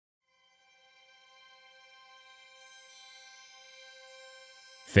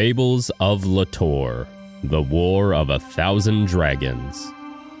Fables of Lator, The War of 1,000 Dragons.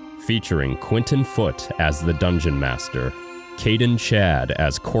 Featuring Quentin Foote as the Dungeon Master, Caden Chad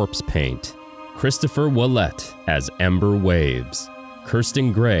as Corpse Paint, Christopher Willett as Ember Waves,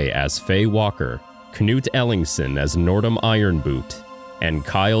 Kirsten Gray as Faye Walker, Knut Ellingson as Nordum Ironboot, and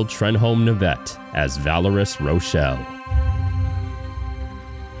Kyle Trenholm Nivette as Valorous Rochelle.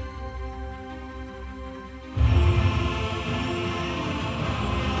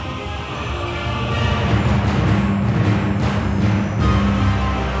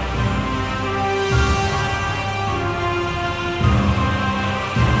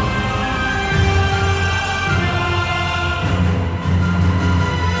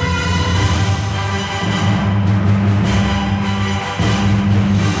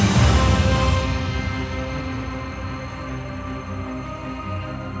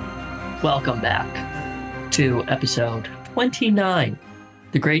 Welcome back to episode 29,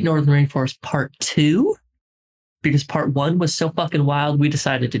 The Great Northern Rainforest Part 2. Because Part 1 was so fucking wild, we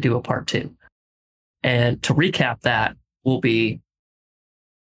decided to do a Part 2. And to recap that will be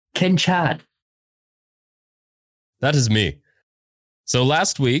Ken Chad. That is me. So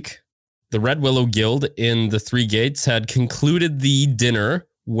last week, the Red Willow Guild in the Three Gates had concluded the dinner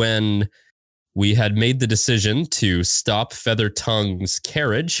when we had made the decision to stop Feathertongue's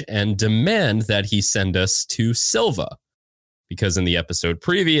carriage and demand that he send us to Silva. Because in the episode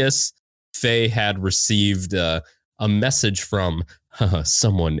previous, Faye had received a message from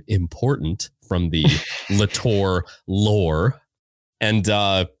someone important from the Lator lore. And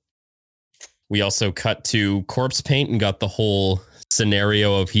we also cut to Corpse Paint and got the whole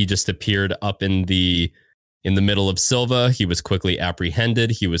scenario of he just appeared up in the middle of Silva. He was quickly apprehended.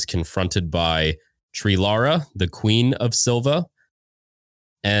 He was confronted by Trilara, the queen of Silva.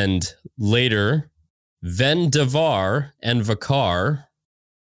 And later, Vendavar and Vakar,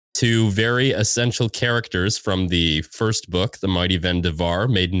 two very essential characters from the first book, The Mighty Vendavar,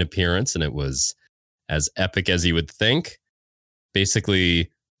 made an appearance, and it was as epic as you would think. Basically,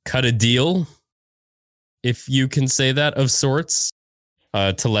 cut a deal, if you can say that, of sorts,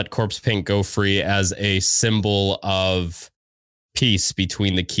 to let Corpse Paint go free as a symbol of peace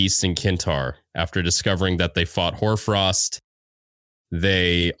between the Keist and Kintar. After discovering that they fought Hoarfrost,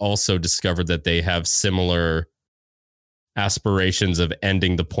 they also discovered that they have similar aspirations of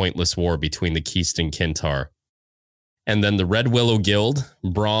ending the pointless war between the Keist and Kintar. And then the Red Willow Guild,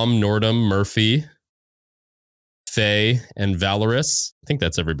 Brom, Nordum, Murphy, Faye, and Valorous, I think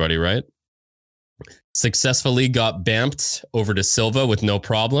that's everybody, right? Successfully got bamped over to Silva with no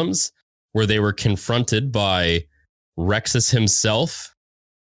problems, where they were confronted by Rexus himself,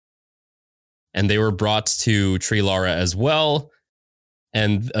 and they were brought to Trilara as well,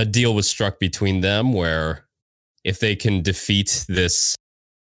 and a deal was struck between them where if they can defeat this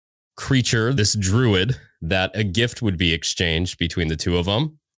creature, this druid, that a gift would be exchanged between the two of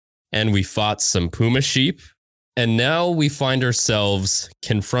them. And we fought some puma sheep, and now we find ourselves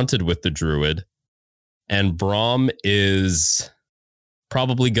confronted with the druid. And Brom is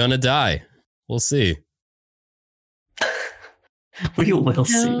probably gonna die. We'll see. We will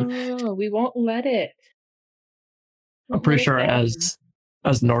see. No, we won't let it. I'm pretty sure as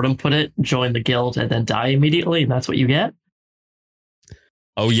Nordum put it, join the guild and then die immediately, and that's what you get.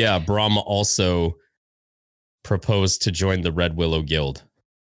 Oh yeah, Brom also proposed to join the Red Willow Guild.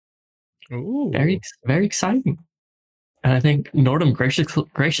 Ooh. Very, very exciting. And I think Nordum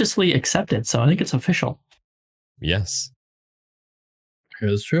graciously accepted, so I think it's official. Yes. It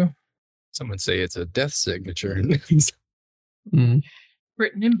is true. Some would say it's a death signature. Written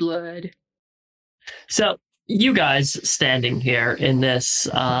in blood. So, you guys standing here in this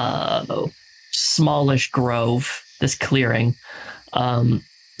smallish grove, this clearing,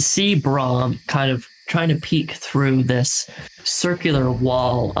 see Brom kind of trying to peek through this circular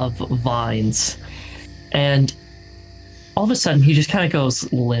wall of vines. And all of a sudden, he just kind of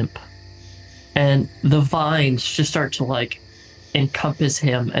goes limp. And the vines just start to, encompass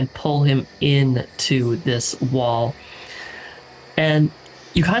him and pull him into this wall. And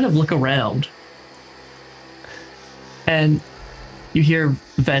you kind of look around. And you hear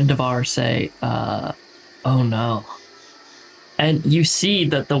Vendavar say, oh no. And you see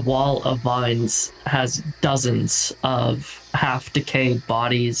that the wall of vines has dozens of half-decayed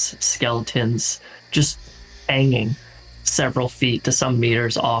bodies, skeletons, just hanging several feet to some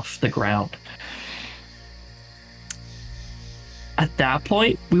meters off the ground. At that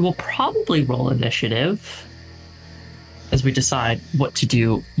point, we will probably roll initiative as we decide what to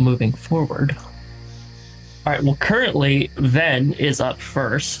do moving forward. All right, well, currently, Ven is up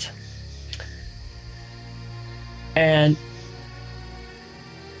first. And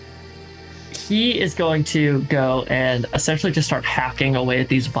he is going to go and essentially just start hacking away at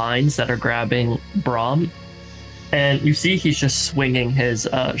these vines that are grabbing Brahm. And you see he's just swinging his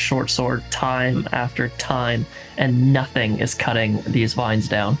short sword time after time, and nothing is cutting these vines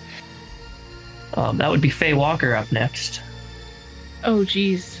down. That would be Faye Walker up next. Oh,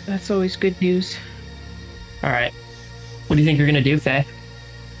 geez. That's always good news. All right. What do you think you're going to do, Faye?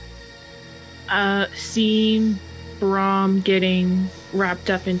 Seeing Brahm getting wrapped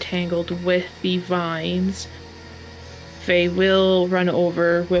up and tangled with the vines, Faye will run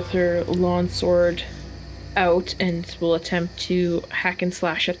over with her lawn sword out and will attempt to hack and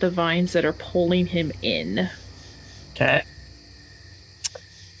slash at the vines that are pulling him in. Okay.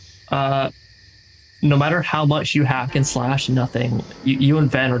 No matter how much you hack and slash, nothing. You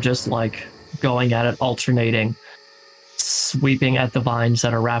and Ven are just like going at it, alternating, sweeping at the vines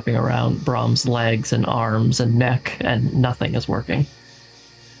that are wrapping around Brahm's legs and arms and neck, and nothing is working.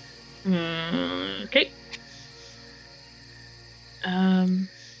 Okay. A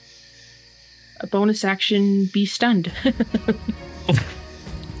bonus action, be stunned.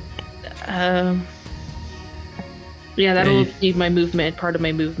 Yeah, that'll be my movement, part of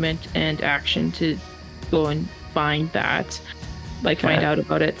my movement and action to go and find that, find out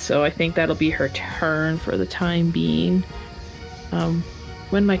about it. So I think that'll be her turn for the time being.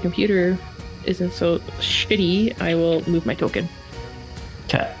 When my computer isn't so shitty, I will move my token.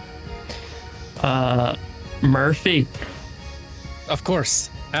 Okay. Murphy. Of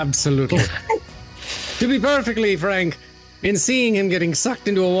course, absolutely. To be perfectly frank, in seeing him getting sucked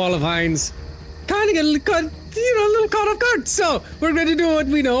into a wall of vines, kind of get a little caught off guard. So we're going to do what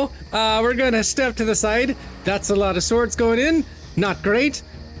we know. We're going to step to the side. That's a lot of swords going in. Not great.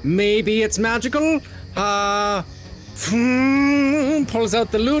 Maybe it's magical. Pulls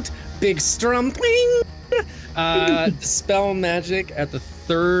out the loot. Big strum. Spell magic at the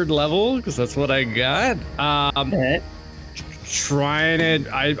 3rd level, because that's what I got. Trying it.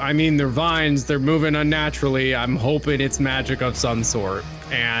 I mean, they're vines. They're moving unnaturally. I'm hoping it's magic of some sort.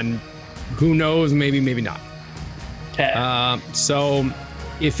 And who knows? Maybe not. Okay. So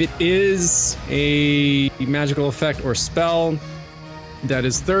if it is a magical effect or spell that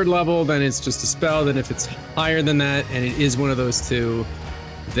is 3rd level, then it's just a spell. Then if it's higher than that and it is one of those two,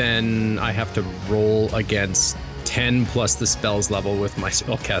 then I have to roll against 10 plus the spell's level with my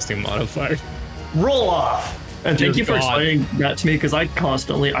spellcasting modifier. Roll off. And thank you for explaining that to me, because I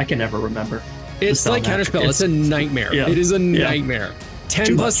can never remember. It's like counterspell. It's a nightmare. Yeah. It is a nightmare.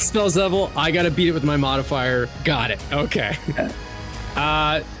 10 plus spells level. I gotta beat it with my modifier. Got it. Okay.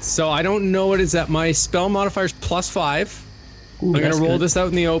 So I don't know what is that. My spell modifier is +5. Ooh, I'm gonna roll this out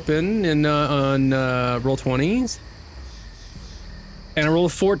in the open and on roll 20s. And I roll a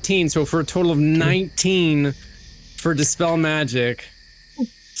 14, so for a total of 19 for Dispel Magic.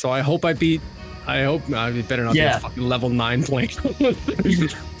 So I hope I beat. I better not be a fucking level 9 plane.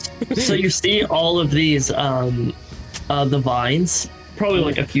 So you see all of these, the vines, probably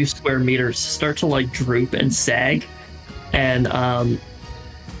like a few square meters, start to droop and sag, and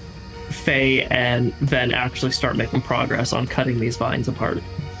Faye and Ven actually start making progress on cutting these vines apart.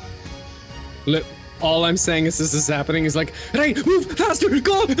 All I'm saying is this is happening is hey, move faster,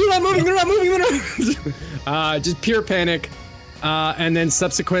 go, they're not moving. Just pure panic, and then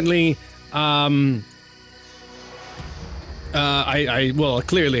subsequently. Clearly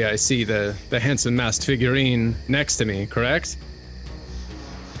I see the handsome masked figurine next to me, correct?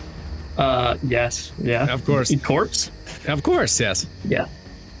 Yes, yeah. Of course. Corpse? Of course, yes. Yeah.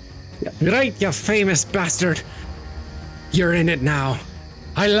 Right, you famous bastard. You're in it now.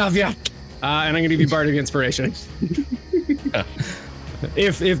 I love you. And I'm gonna give you Bardic Inspiration.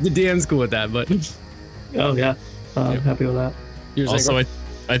 if the DM's cool with that, but. Oh yeah, I'm happy with that. Also,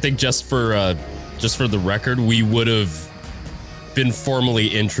 I think just for the record, we would have been formally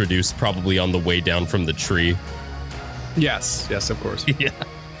introduced probably on the way down from the tree. Yes, of course. Yeah.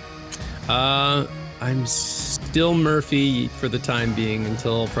 I'm still Murphy for the time being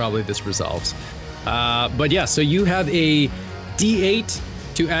until probably this resolves. But yeah, so you have a D8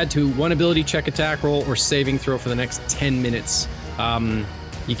 to add to one ability check, attack roll, or saving throw for the next 10 minutes.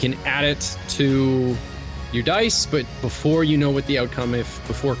 You can add it to your dice, but before you know what the outcome,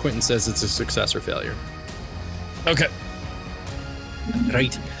 before Quentin says it's a success or failure. Okay.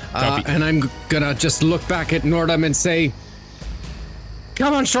 Right. And I'm gonna just look back at Nordum and say,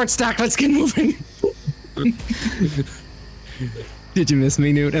 come on, short stack, let's get moving. Did you miss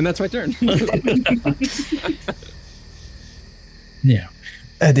me, Newt? And that's my turn. Yeah.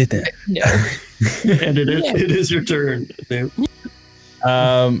 I did that. No. And it is your turn, Newt.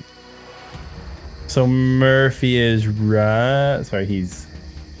 So Murphy is right. Sorry, he's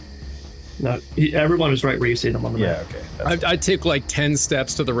No, everyone is right where you see them on the map. Okay. I'd take like 10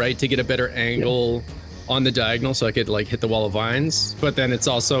 steps to the right to get a better angle on the diagonal so I could like hit the wall of vines. But then it's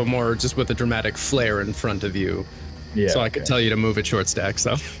also more just with a dramatic flare in front of you. Yeah. So I could tell you to move at short stack,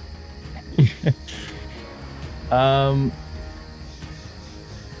 so.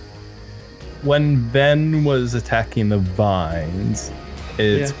 When Ben was attacking the vines,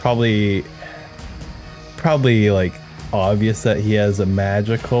 it's probably like obvious that he has a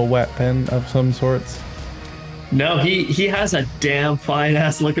magical weapon of some sorts. No, he has a damn fine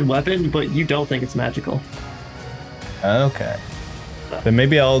ass looking weapon, but you don't think it's magical. Okay. Then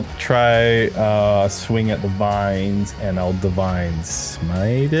maybe I'll try swing at the vines and I'll divine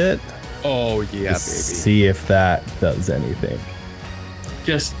smite it. Oh yeah, baby. See if that does anything.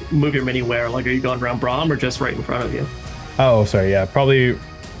 Just move your mini where? Like, are you going around Braum or just right in front of you? Oh, sorry. Yeah, probably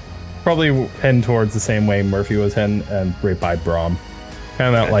heading towards the same way Murphy was heading, and right by Braum.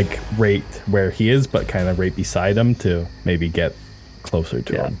 Kind of not like right where he is, but kind of right beside him to maybe get closer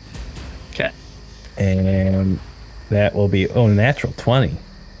to him. Okay. And that will be natural 20.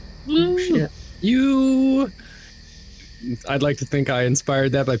 Oh, shit. I'd like to think I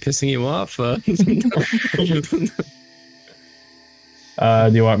inspired that by pissing you off. Do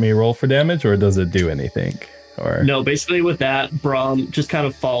you want me to roll for damage, or does it do anything? Or no, basically with that, Braum just kind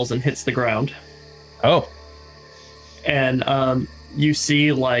of falls and hits the ground. Oh. And you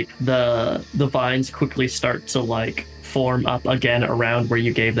see like the vines quickly start to like form up again around where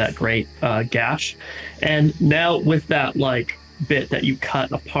you gave that great gash. And now with that like bit that you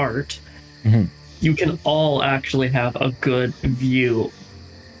cut apart, you can all actually have a good view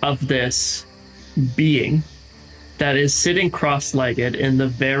of this being that is sitting cross-legged in the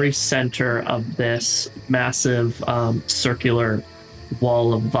very center of this massive circular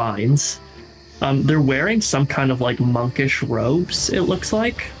wall of vines. They're wearing some kind of like monkish robes, it looks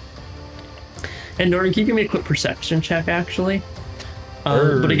like. And Norton, can you give me a quick perception check, actually?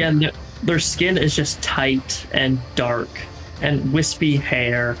 But again, their skin is just tight and dark and wispy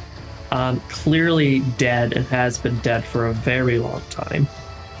hair, clearly dead and has been dead for a very long time.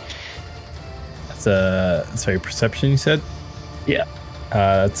 Sorry, perception you said? Yeah.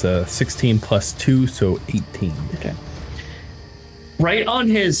 That's a 16 plus 2, so 18. Okay. Right on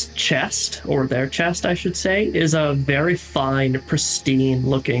his chest, or their chest, I should say, is a very fine,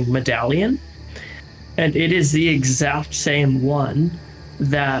 pristine-looking medallion. And it is the exact same one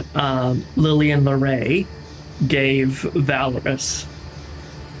that Lillian LeRae gave Valorous.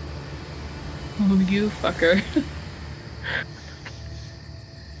 Oh, you fucker.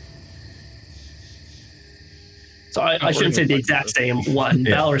 So I shouldn't say the exact same one.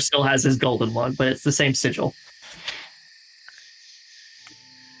 Yeah. Valor still has his golden one, but it's the same sigil.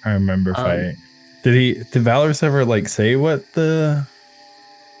 I remember did Valorous ever like say what it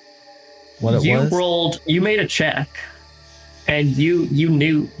was? You made a check, and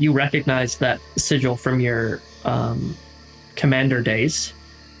you recognized that sigil from your commander days.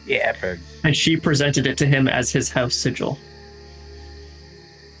 Yeah, and she presented it to him as his house sigil.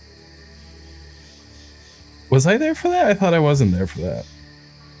 Was I there for that? I thought I wasn't there for that.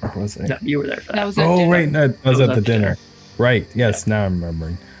 Or was I? No, you were there for that. That was at dinner. Right. No, I was at the dinner. Right. Yes, now I'm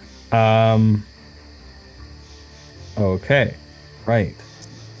remembering. Okay. Right.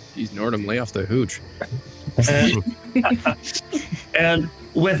 Jeez, Nordham, lay off the hooch. And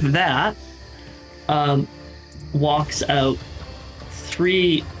with that, walks out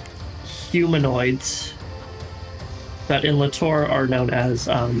 3 humanoids that in Latour are known as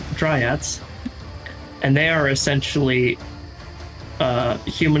dryads. And they are essentially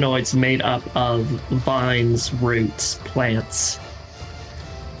humanoids made up of vines, roots, plants.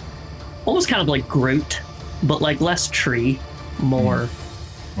 Almost kind of like Groot, but like less tree, more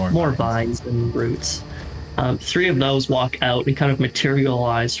vines and roots. 3 of those walk out and kind of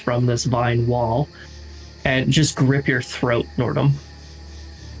materialize from this vine wall and just grip your throat, Nordham.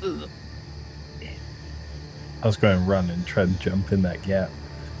 I was going to run and try to jump in that gap.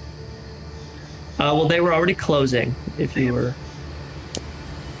 Well, they were already closing. If you were,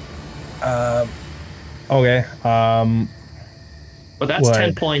 okay. But that's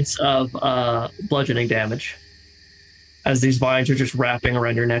 10 points of bludgeoning damage, as these vines are just wrapping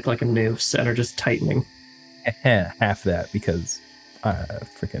around your neck like a noose and are just tightening. Half that because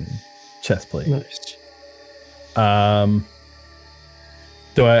freaking chest plate. Nice.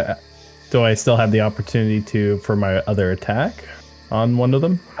 Do I still have the opportunity for my other attack on one of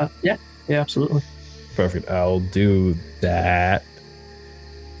them? Yeah, absolutely. Perfect. I'll do that.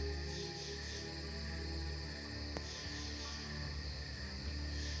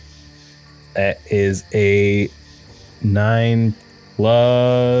 That is a 9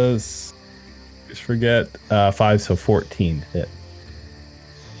 plus Just forget 5, so 14 hit.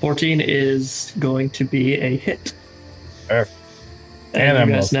 14 is going to be a hit. Perfect. And I'm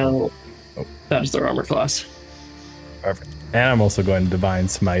you guys also, know that is their armor class. Perfect. And I'm also going to Divine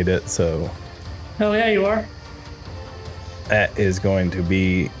Smite it, so Hell yeah, you are. that is going to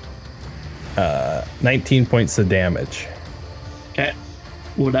be 19 points of damage. Okay.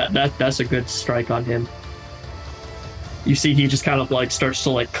 Well, that's a good strike on him. You see he just kind of like starts to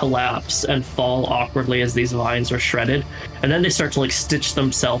like collapse and fall awkwardly as these vines are shredded. And then they start to like stitch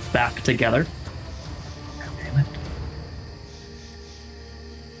themselves back together.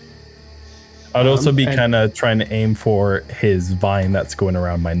 I'd also be kind of trying to aim for his vine that's going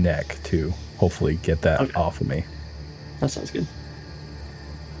around my neck to hopefully get that off of me. That sounds good.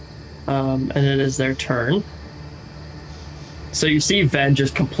 And it is their turn. So you see Ven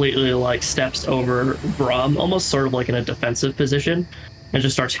just completely like steps over Braum, almost sort of like in a defensive position, and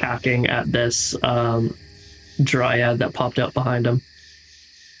just starts hacking at this dryad that popped out behind him.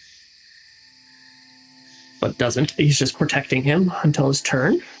 But doesn't. He's just protecting him until his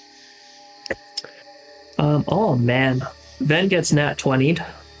turn. Oh man. Ven gets nat 20'd.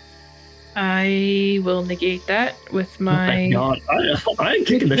 I will negate that with my... Oh my God. I'm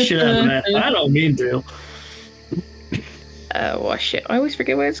kicking the shit out of that. I don't mean to. Oh shit, I always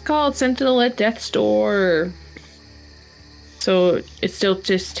forget what it's called. Sentinel at Death's Door. So it still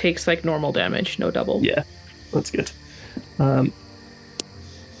just takes like normal damage, no double. Yeah, that's good. My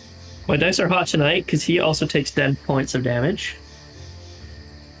dice are hot tonight because he also takes 10 points of damage.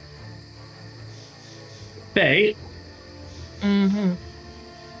 Faye. Mm-hmm.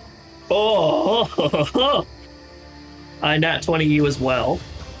 Oh, I nat 20 you as well.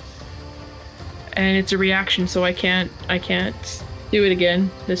 And it's a reaction, so I can't do it again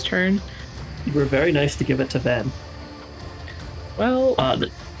this turn. You were very nice to give it to Ven. Well,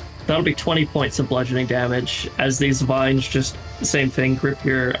 that'll be 20 points of bludgeoning damage as these vines just, same thing, grip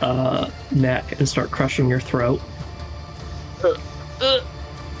your neck and start crushing your throat.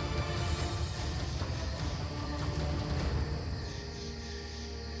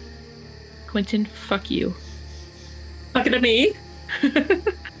 Quentin, fuck you. Talking to me?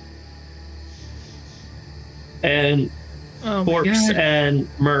 And Corpse and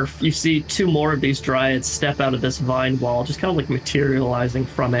Murph, you see two more of these dryads step out of this vine wall, just kind of like materializing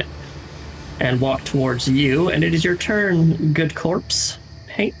from it, and walk towards you. And it is your turn, good Corpse.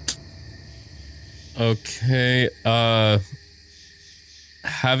 Paint. Okay.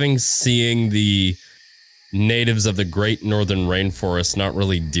 Having seeing the natives of the Great Northern Rainforest not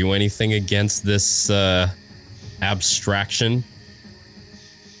really do anything against this abstraction,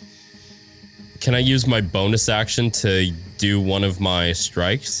 can I use my bonus action to do one of my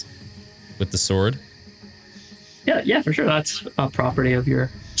strikes with the sword? Yeah, for sure. That's a property of your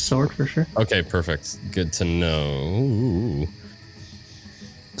sword, for sure. Okay, perfect. Good to know.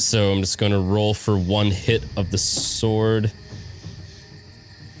 So I'm just going to roll for one hit of the sword.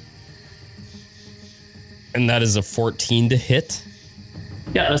 And that is a 14 to hit?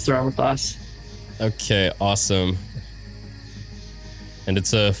 Yeah, that's their armor class. Okay, awesome. And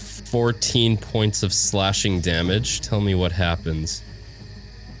it's a 14 points of slashing damage. Tell me what happens.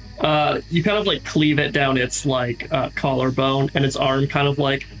 You kind of like cleave it down its like collarbone, and its arm kind of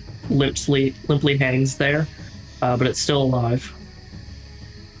like limply hangs there, but it's still alive.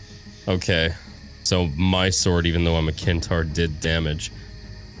 Okay, so my sword, even though I'm a Kentaur, did damage.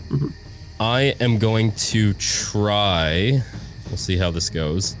 Mm-hmm. I am going to try. We'll see how this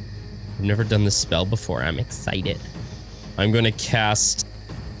goes. I've never done this spell before. I'm excited. I'm going to cast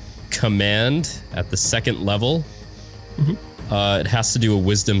Command at the second level. Mm-hmm. It has to do a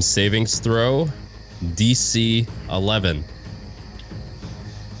Wisdom savings throw. DC 11.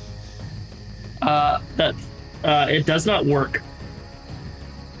 It does not work.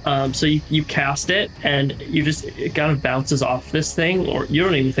 So you cast it, and it kind of bounces off this thing, or you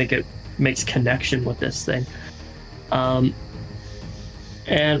don't even think it makes connection with this thing. And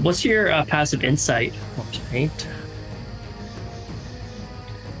what's your passive insight? Paint.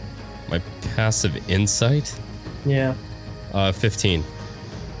 My passive insight? Yeah. 15.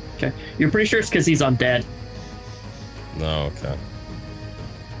 Okay. You're pretty sure it's because he's undead. No, okay.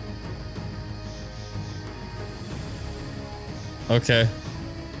 Okay.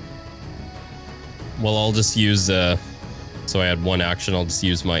 Well, I'll just use, so I had one action, I'll just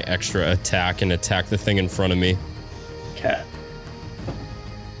use my extra attack and attack the thing in front of me. Okay.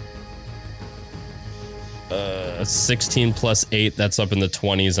 16 plus 8, that's up in the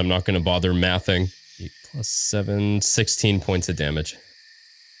 20s. I'm not going to bother mathing. 8 plus 7, 16 points of damage.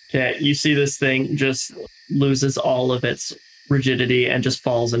 Okay, you see this thing just loses all of its rigidity and just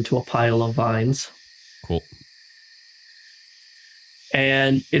falls into a pile of vines. Cool.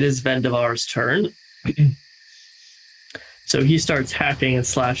 And it is Vendavar's turn. So he starts hacking and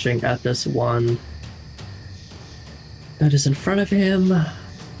slashing at this one that is in front of him.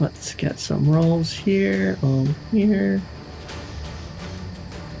 Let's get some rolls here. Here.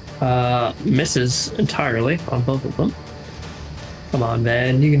 Misses entirely on both of them. Come on,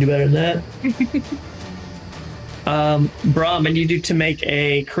 man. You can do better than that. Brahm, I need you to make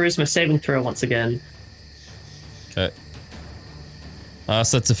a charisma saving throw once again. Okay.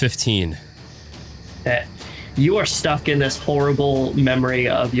 So that's a 15. Okay. You are stuck in this horrible memory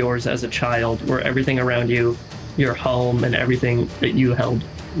of yours as a child where everything around you, your home and everything that you held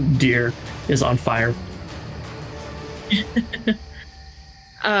dear is on fire.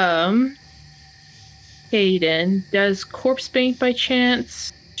 Hayden, does Corpse Paint by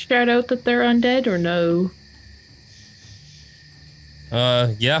chance shout out that they're undead or no?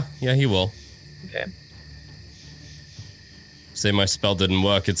 Yeah, he will. Okay. Say my spell didn't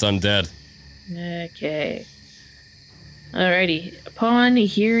work, it's undead. Okay. Alrighty. Upon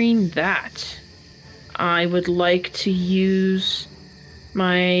hearing that, I would like to use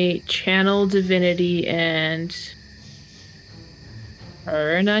my channel divinity and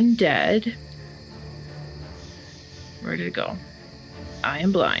turn undead. Where did it go? I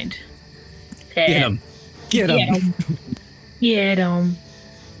am blind. Get him. Get him. Get him.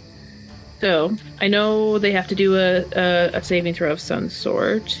 So, I know they have to do a saving throw of some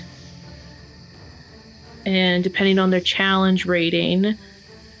sort. And depending on their challenge rating,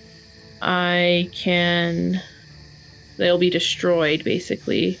 they'll be destroyed,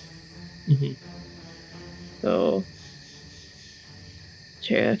 basically. Mm-hmm. So,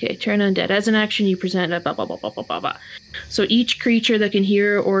 okay, turn undead. As an action, you present a blah, blah, blah, blah, blah, blah, blah. So each creature that can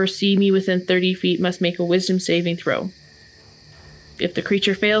hear or see me within 30 feet must make a wisdom saving throw. If the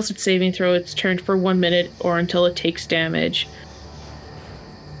creature fails its saving throw, it's turned for 1 minute or until it takes damage.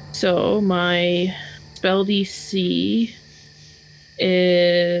 So my spell DC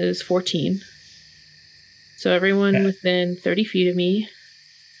is 14. So everyone within 30 feet of me.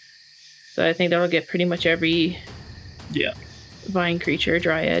 So I think that'll get pretty much every vine creature,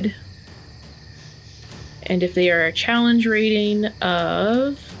 dryad. And if they are a challenge rating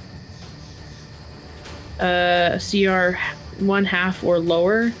of CR 1/2 or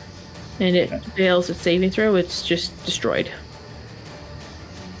lower, and it fails its saving throw, it's just destroyed.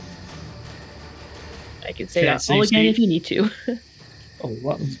 I can say that all again if you need to. Oh,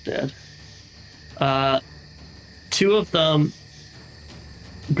 one was dead. 2 of them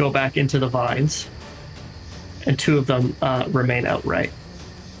go back into the vines, and 2 of them remain outright.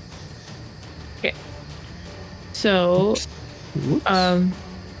 Okay. So,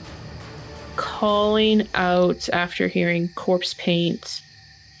 calling out after hearing Corpse Paint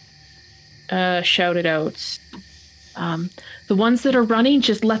shouted out, the ones that are running,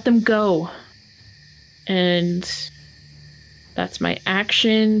 just let them go. And that's my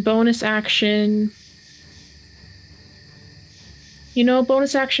action. Bonus action.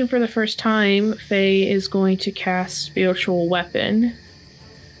 Bonus action for the first time, Faye is going to cast Spiritual Weapon.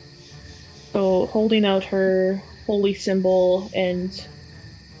 So holding out her holy symbol and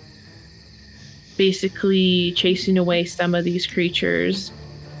basically chasing away some of these creatures.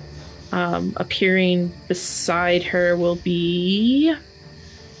 Appearing beside her will be...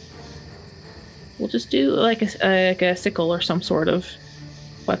 We'll just do like a sickle or some sort of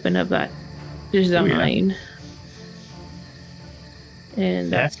weapon of that design.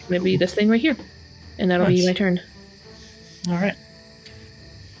 And that's going to be this thing right here. And that'll be my turn. All right.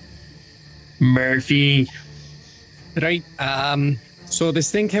 Murphy. Right. So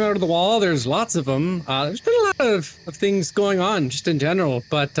this thing came out of the wall. There's lots of them. There's been a lot of things going on just in general.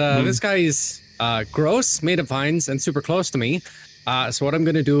 But this guy is gross, made of vines, and super close to me. So what I'm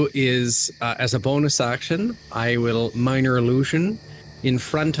going to do is, as a bonus action, I will minor illusion in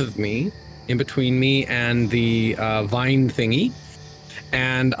front of me, in between me and the vine thingy.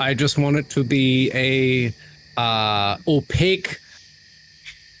 And I just want it to be a opaque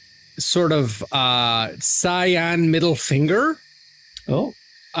sort of cyan middle finger. Oh.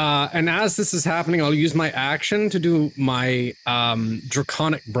 And as this is happening, I'll use my action to do my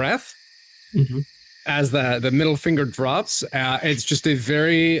draconic breath. Mm-hmm. As the middle finger drops, it's just a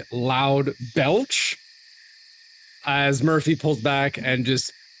very loud belch as Murphy pulls back and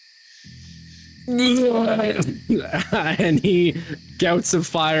just and he gouts of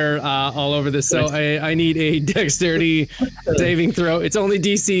fire all over this. So I need a dexterity saving throw. It's only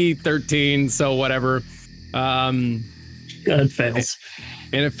DC 13, so whatever. It fails.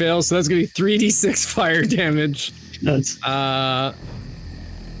 And it fails, so that's gonna be 3d6 fire damage. Nice.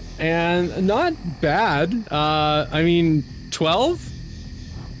 And not bad. 12?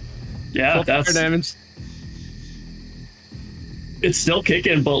 Yeah, that's damage. It's still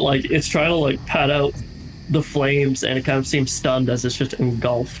kicking, but like it's trying to like pat out the flames, and it kind of seems stunned as it's just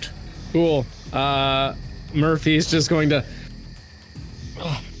engulfed. Cool. Murphy's just going to.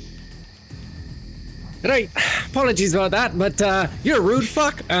 Right. Apologies about that, but you're a rude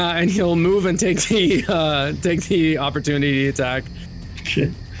fuck. And he'll move and take the opportunity attack.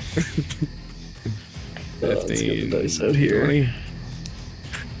 Shit. 15, let's get the dice out here. 20.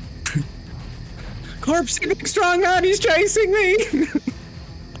 Corpse, big strong man, he's chasing me.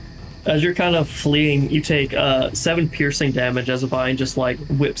 As you're kind of fleeing, you take 7 piercing damage as a vine just like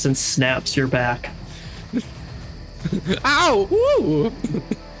whips and snaps your back. Ow! Woo!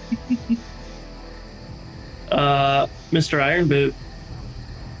 Mr. Iron Boot.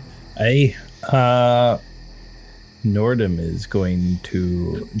 Hey, Nordum is going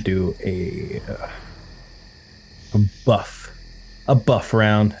to do a buff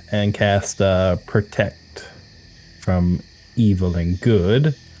round and cast Protect from Evil and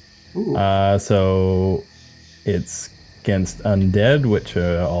Good. So it's against undead, which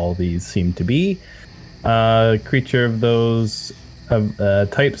all these seem to be. Creature of those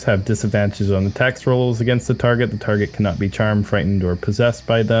types have disadvantages on attacks rolls against the target. The target cannot be charmed, frightened, or possessed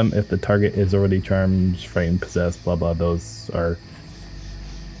by them. If the target is already charmed, frightened, possessed, blah blah, those are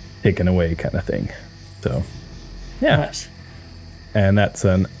taken away, kind of thing. So, yeah. Nice. And that's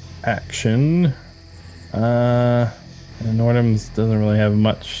an action. And Nordum's doesn't really have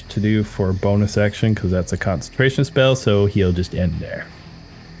much to do for bonus action because that's a concentration spell, so he'll just end there.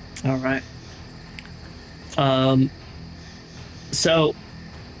 All right. So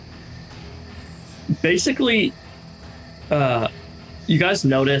basically, you guys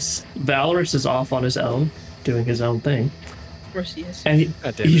notice Valorous is off on his own, doing his own thing. Of course he is. And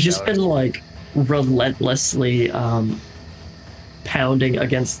he's just been like relentlessly pounding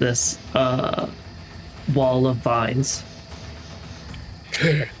against this wall of vines.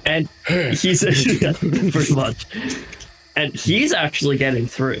 And he's pretty much. And he's actually getting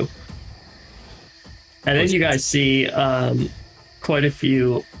through. And then you guys see quite a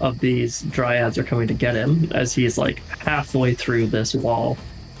few of these dryads are coming to get him as he's like halfway through this wall.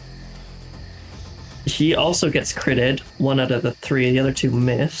 He also gets critted. 1 out of the 3. The other 2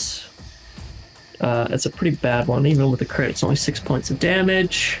 miss. It's a pretty bad one. Even with the crit, it's only 6 points of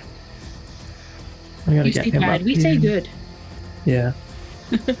damage. I gotta get him up. We say good. Yeah.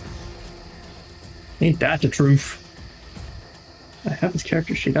 Ain't that the truth? I have his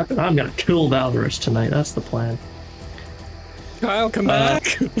character sheet up, and I'm gonna kill Valorous tonight. That's the plan. Kyle, come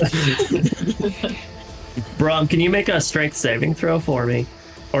back. Brom, can you make a strength saving throw for me?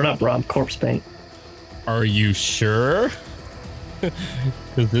 Or not Brom, Corpse Paint. Are you sure?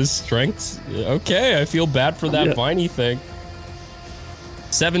 Because this strength... Okay, I feel bad for that viney thing.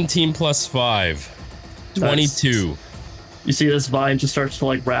 17 plus 5. 22. Nice. You see this vine just starts to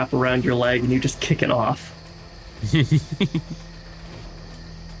like wrap around your leg, and you just kick it off.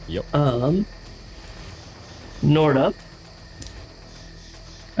 Yep. Norda.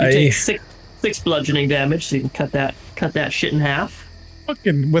 You take 6 bludgeoning damage, so you can cut that shit in half.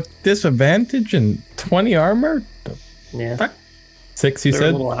 Fucking with disadvantage and 20 armor? Yeah. Fuck? 6, you They're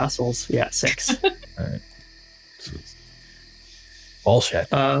said? little assholes. Yeah, 6. Alright. Bullshit.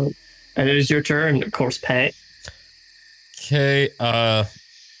 And it is your turn, of course, Pay. Okay,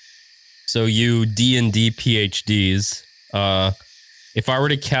 so you D&D PhDs, if I were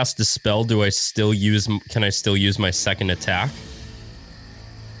to cast a spell, can I still use my second attack?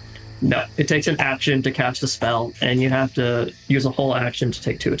 No, it takes an action to cast a spell, and you have to use a whole action to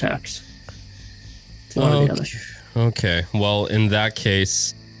take 2 attacks. It's one or the other. Okay, well, in that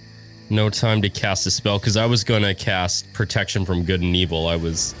case, no time to cast a spell, because I was going to cast Protection from Good and Evil. I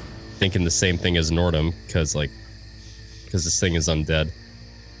was thinking the same thing as Nordum, because this thing is undead.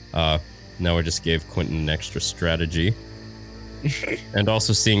 Now I just gave Quentin an extra strategy. And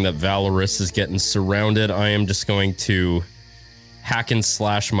also seeing that Valorous is getting surrounded, I am just going to hack and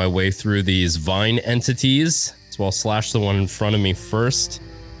slash my way through these vine entities. So I'll slash the one in front of me first.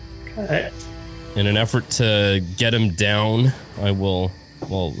 Okay. In an effort to get him down, I will...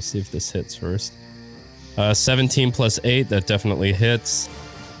 Well, let's see if this hits first. 17 plus 8, that definitely hits.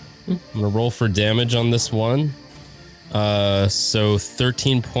 I'm going to roll for damage on this one. So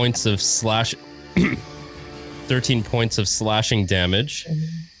 13 points of slash... 13 points of slashing damage.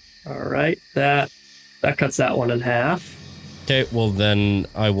 All right, that cuts that one in half. Okay, well then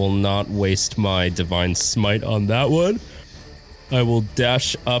I will not waste my Divine Smite on that one. I will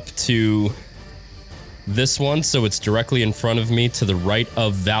dash up to this one, so it's directly in front of me to the right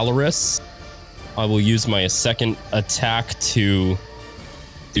of Valorous. I will use my second attack to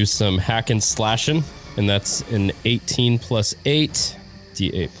do some hack and slashing, and that's an 18 plus 8,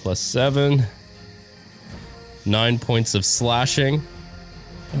 d8 plus 7, 9 points of slashing.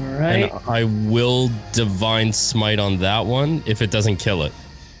 All right. And I will Divine Smite on that one if it doesn't kill it.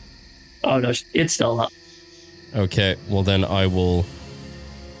 Oh, no, it's still up. Okay, well then I will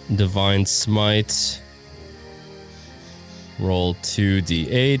Divine Smite, roll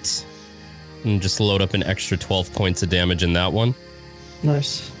 2d8, and just load up an extra 12 points of damage in that one.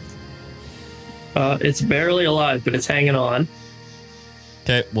 Nice. It's barely alive, but it's hanging on.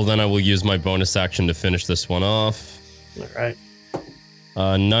 Okay, well then I will use my bonus action to finish this one off. All right.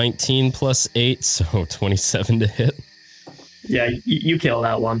 19 plus 8, so 27 to hit. Yeah, you kill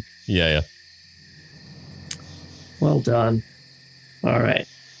that one. Yeah. Well done. All right.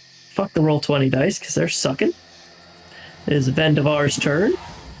 Fuck the roll 20 dice, because they're sucking. It is Vendavar's turn.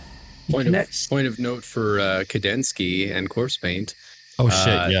 Point of note for Kadensky and Corpse Paint. Oh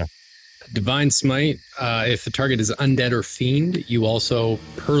shit, yeah. Divine Smite, if the target is undead or fiend, you also,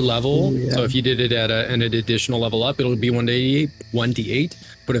 per level, so if you did it at an additional level up, it'll be 1d8,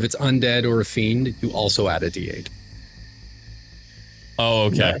 but if it's undead or a fiend, you also add a d8. Oh,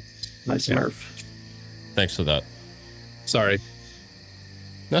 okay. Nice nerf. Thanks for that. Sorry.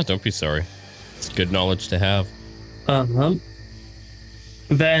 No, don't be sorry. It's good knowledge to have.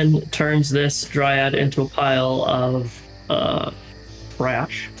 Ven turns this dryad into a pile of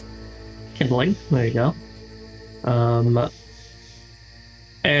trash. Kindling. There you go.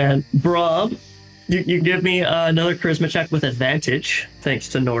 And Braum, you give me another charisma check with advantage, thanks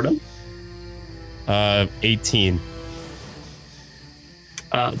to Nordum. 18.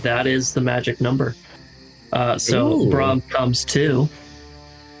 That is the magic number. So Ooh. Braum comes to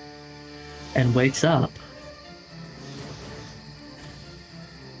and wakes up.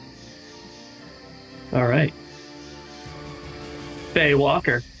 All right. Faye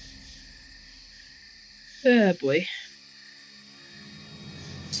Walker. Oh boy.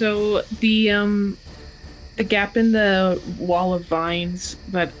 So the gap in the wall of vines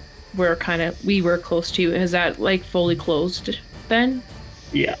that we were close to, is that like fully closed then?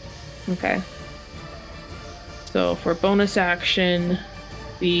 Yeah. Okay. So for bonus action,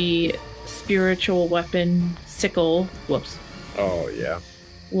 the spiritual weapon sickle, Oh, yeah.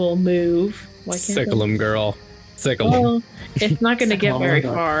 will move. Why can't Sickle him, girl. Sickle him. Well, it's not going to get Sickle very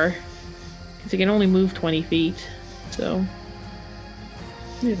him. far. Because it can only move 20 feet. So.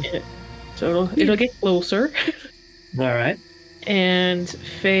 Yeah. So it'll get closer. All right. And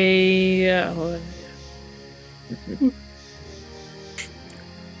Faye. A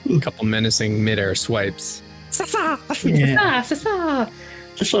couple menacing midair swipes. Yeah. Sa-sa!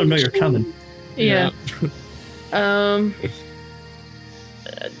 Just let them know you're coming. Yeah.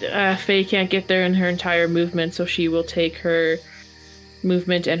 Faye can't get there in her entire movement, so she will take her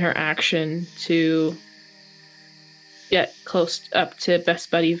movement and her action to get close up to best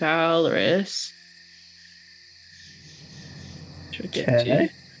buddy Valorous. Should get Okay.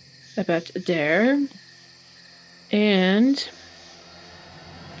 to about there. And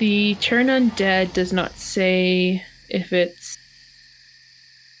the turn undead does not say if it's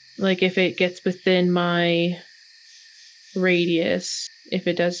like if it gets within my radius, if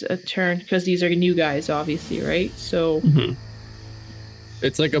it does a turn, because these are new guys obviously, right? So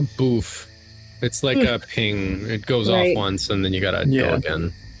It's like a boof. It's like a ping. It goes Right. off once and then you gotta Yeah. go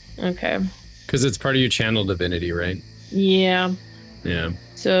again. okay, Because it's part of your channel divinity, right? yeah, Yeah.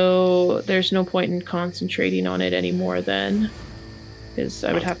 so there's no point in concentrating on it anymore then, because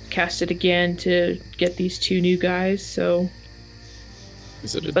I would have to cast it again to get these two new guys. So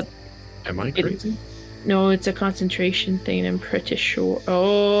Is it But am I crazy? no, it's a concentration thing, I'm pretty sure.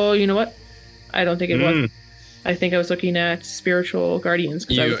 Oh, you know what, I don't think it was. I think I was looking at spiritual guardians,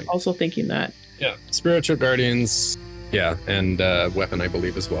 because I was also thinking that. Yeah. Spiritual guardians. Yeah. And weapon, I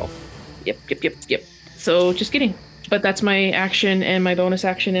believe, as well. Yep. So just kidding. But that's my action and my bonus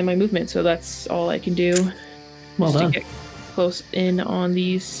action and my movement. So that's all I can do. Well just done. to get close in on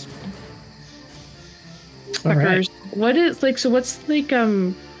these All right. fuckers. What is like? So what's like?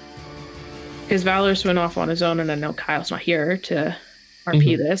 Because Valorous went off on his own, and I know Kyle's not here to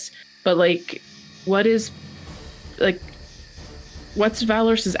RP this. But like, what is like? What's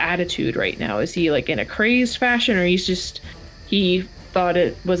Valorous's attitude right now? Is he like in a crazed fashion, or he thought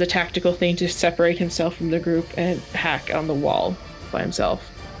it was a tactical thing to separate himself from the group and hack on the wall by himself?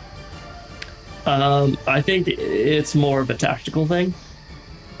 I think it's more of a tactical thing.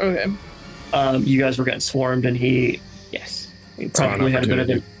 Okay. You guys were getting swarmed, and he Yes. probably had a bit of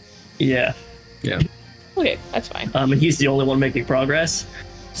it. Yeah. Yeah. Okay, that's fine. And he's the only one making progress.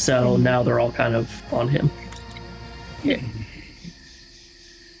 So now they're all kind of on him. Okay.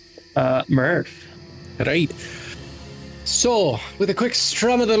 Murph. Right. So, with a quick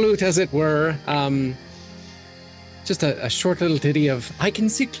strum of the lute, as it were, just a short little ditty of, I can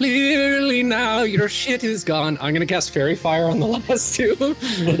see clearly now your shit is gone. I'm going to cast Fairy Fire on the last two.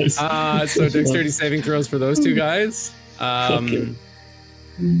 So dexterity saving throws for those two guys. Okay.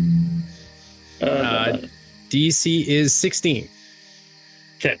 DC is 16.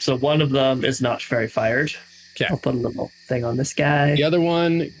 Okay, so one of them is not very fired. Okay. I'll put a little thing on this guy. The other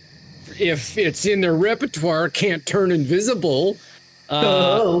one, if it's in their repertoire, can't turn invisible.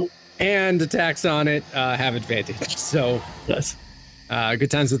 And attacks on it have advantage. So, yes. Good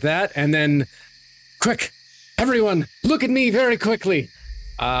times with that. And then, quick, everyone, look at me very quickly.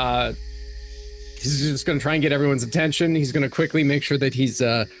 He's just going to try and get everyone's attention. He's going to quickly make sure that he's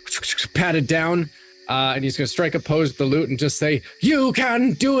patted down. And he's going to strike a pose with the lute and just say, you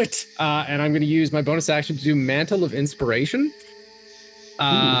can do it. And I'm going to use my bonus action to do Mantle of Inspiration,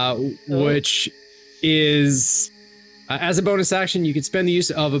 which is, as a bonus action, you can spend the use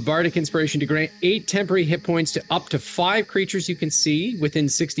of a bardic inspiration to grant 8 temporary hit points to up to 5 creatures you can see within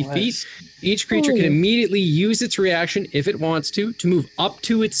 60 feet. Each creature can immediately use its reaction, if it wants to move up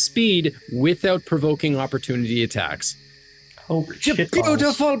to its speed without provoking opportunity attacks. Oh, you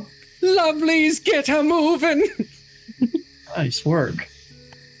beautiful lovelies, get her moving. Nice work.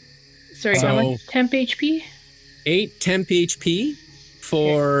 Sorry, how much? Temp HP? 8 temp HP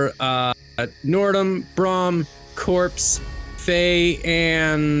for Nordum, Braum, Corpse, Faye,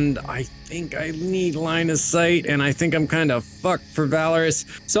 and I think I need line of sight, and I think I'm kind of fucked for Valorous.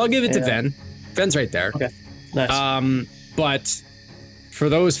 So I'll give it to Ven. Ven's right there. Okay, nice. But for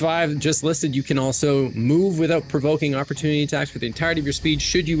those 5 just listed, you can also move without provoking opportunity attacks for the entirety of your speed,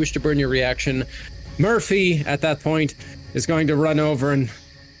 should you wish to burn your reaction. Murphy, at that point, is going to run over and,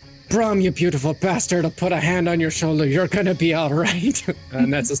 Brom, you beautiful bastard, I'll put a hand on your shoulder. You're going to be all right.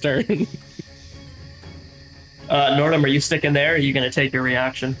 And that's his turn. Nordum, are you sticking there? Or are you going to take your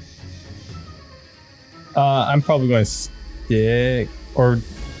reaction? I'm probably going to stick. Or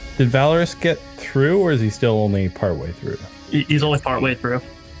did Valorous get through, or is he still only partway through? He's only partway through.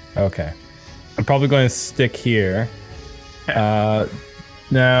 Okay. I'm probably going to stick here. Now,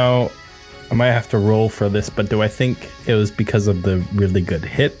 I might have to roll for this, but do I think it was because of the really good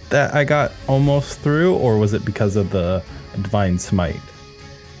hit that I got almost through, or was it because of the Divine Smite?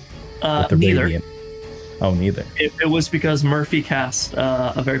 Neither. Radiant? Oh, neither. It was because Murphy cast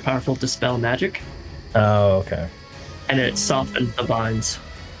a very powerful Dispel Magic. Oh, okay. And it softened the vines.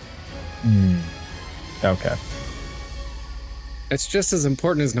 Okay. It's just as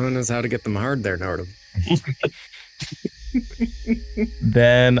important as knowing how to get them hard there, Nordum.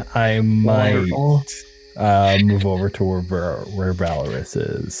 Then I might move over to where Valorous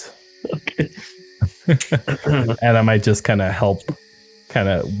is. Okay. And I might just kind of help, kind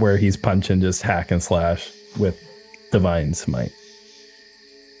of where he's punching, just hack and slash with Divine Smite.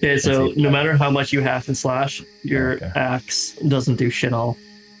 Okay, so no matter how much you hack and slash, your axe doesn't do shit all.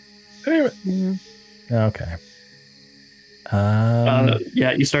 Okay.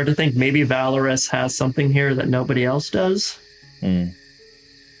 Yeah, you start to think maybe Valorous has something here that nobody else does. Well,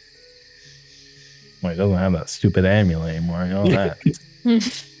 he doesn't have that stupid amulet anymore. I know that.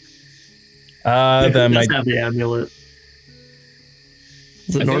 Then might have the amulet.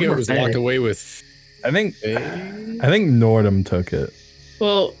 I think it was locked away with. I think Nordum took it.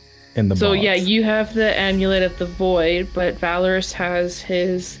 Well, in the so box. yeah, you have the amulet of the void, but Valorous has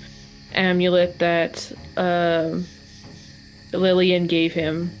his amulet that Lillian gave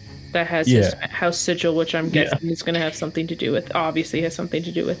him that has his house sigil, which I'm guessing is going to have something to do with, obviously has something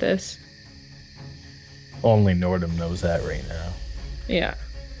to do with this. Only Nordum knows that right now. Yeah.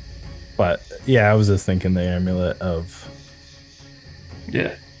 But yeah, I was just thinking the amulet of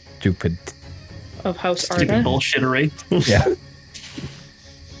stupid of House Arda. Stupid bullshittery. Yeah.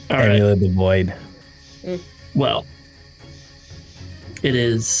 Amulet of the Void. Well, it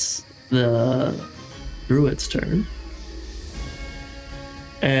is the druid's turn.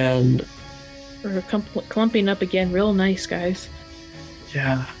 And we're clumping up again real nice, guys.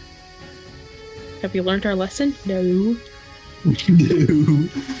 Yeah. Have you learned our lesson? No. No.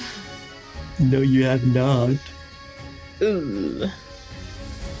 No, you have not. Ooh.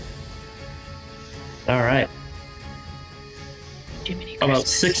 All right. About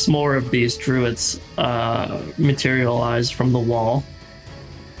 6 more of these druids materialize from the wall.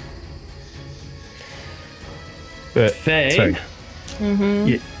 But Faye. sorry. Mm-hmm.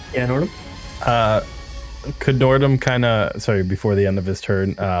 Yeah, Nordum? could Nordum kind of, sorry, before the end of his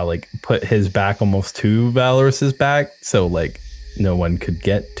turn, like put his back almost to Valorus's back, so like no one could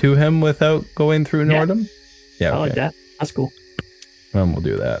get to him without going through Nordum? Yeah, I like that. That's cool. We'll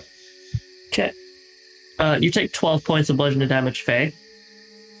do that. Okay. You take 12 points of bludgeoning damage, Faye.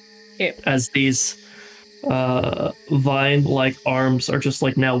 Yep. As these vine-like arms are just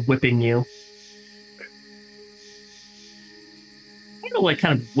like now whipping you. I don't know what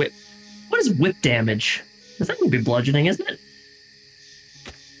kind of whip. What is whip damage? Is that going to be bludgeoning, isn't it?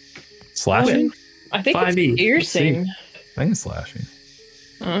 Slashing? I think 5e. it's piercing. I think it's slashing.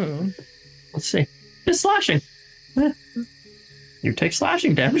 Oh. Let's see. It's slashing. You take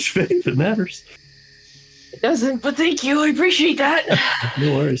slashing damage, Faye, if it matters. It doesn't, but thank you. I appreciate that.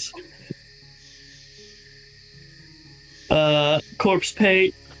 No worries. Corpse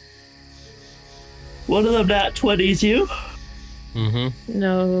paint. One of them nat 20s you. Mm-hmm.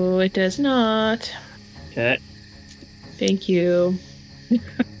 No, it does not. Okay. Thank you.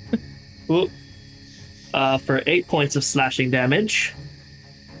 For 8 points of slashing damage.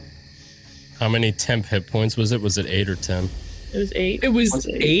 How many temp hit points was it? Was it 8 or 10? It was 8. It was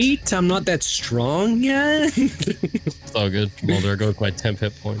 8. I'm not that strong yet. It's all good. Well, there goes my temp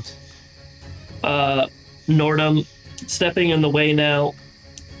hit points. Nordum stepping in the way now.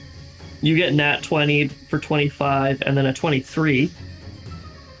 You get nat 20 for 25 and then a 23.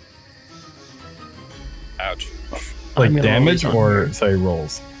 Ouch. Like damage or, sorry,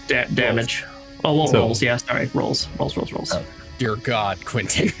 rolls? Damage. Oh, well, rolls. Yeah, sorry. Rolls. Oh. Dear God,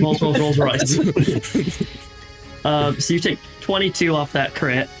 Quentin. Rolls, right. So you take 22 off that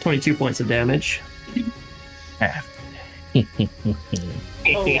crit, 22 points of damage. Oh,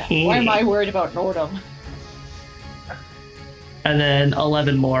 yeah. Why am I worried about Nordum? And then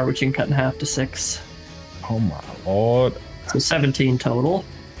 11 more, which you can cut in half to 6. Oh my lord. So 17 total.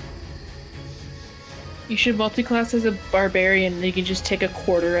 You should multi-class as a barbarian and you can just take a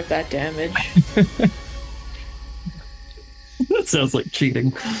quarter of that damage. That sounds like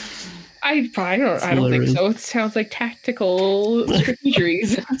cheating. I don't think so. It sounds like tactical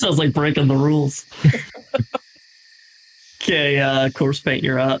strategies. Sounds like breaking the rules. Okay, Corpse Paint,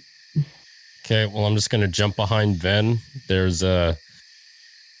 you're up. Okay, well, I'm just going to jump behind Ven. There's 2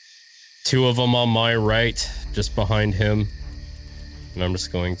 of them on my right, just behind him. And I'm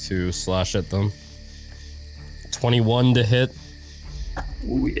just going to slash at them. 21 to hit.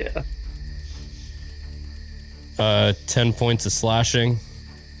 Oh, yeah. 10 points of slashing.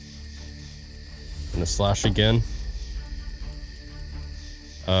 Gonna slash again.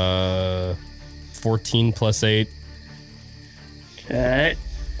 14 plus 8. Okay.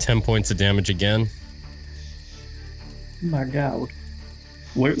 10 points of damage again. Oh my God.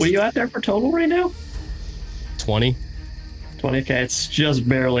 What are you at there for total right now? 20. 20. Okay, it's just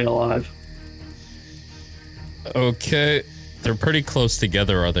barely alive. Okay. They're pretty close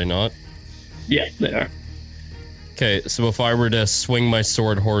together, are they not? Yeah, they are. Okay, so if I were to swing my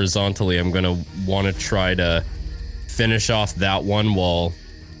sword horizontally, I'm going to want to try to finish off that one while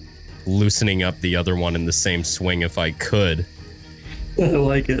loosening up the other one in the same swing if I could. I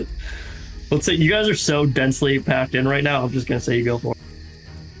like it. Let's say you guys are so densely packed in right now, I'm just going to say you go for it.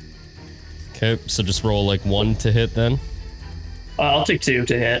 Okay, so just roll like 1 to hit then? I'll take 2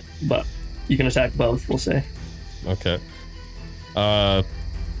 to hit, but you can attack both, we'll say. Okay. Well,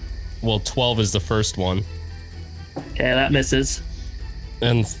 12 is the first one. Okay, that misses.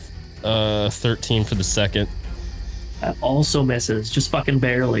 And 13 for the second. That also misses, just fucking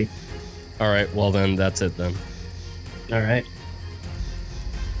barely. All right, well then that's it then. All right.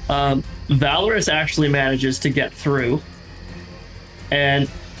 Valorous actually manages to get through, and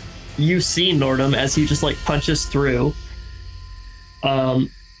you see Nordum as he just like punches through. I'm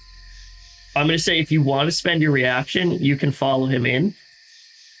gonna say if you want to spend your reaction, you can follow him in.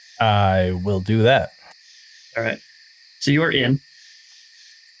 I will do that. All right. So you are in,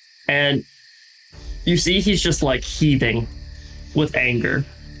 and you see he's just like heaving with anger,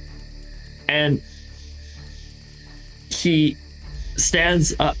 and he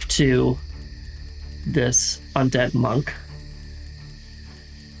stands up to this undead monk.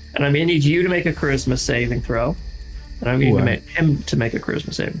 And I'm gonna need you to make a charisma saving throw. And I'm going to make him to make a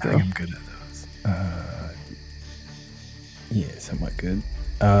charisma saving throw. I'm good at those. Yeah, somewhat good.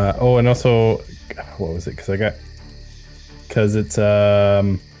 And also, what was it? Because it's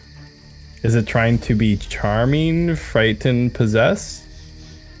is it trying to be charming, frightened, possess?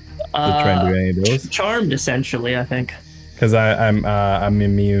 Is it trying to do any of those? Charmed, essentially, I think. Because I'm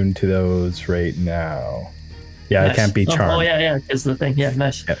immune to those right now. Yeah, Nice. I can't be charmed. Oh yeah, is the thing. Yeah,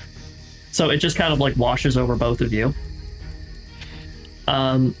 nice. Yep. So it just kind of like washes over both of you.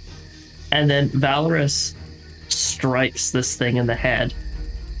 And then Valorous strikes this thing in the head.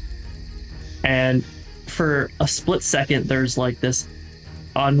 And for a split second, there's like this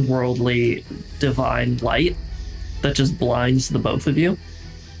unworldly divine light that just blinds the both of you.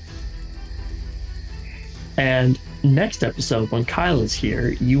 And next episode, when Kyle is here,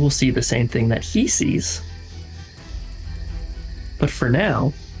 you will see the same thing that he sees. But for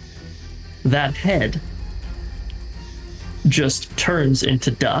now, that head just turns into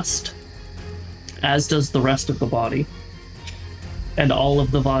dust, as does the rest of the body. And all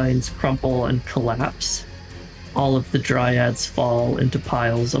of the vines crumple and collapse. All of the dryads fall into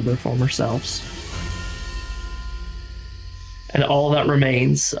piles of their former selves. And all that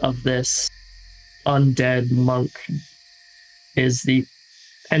remains of this undead monk is the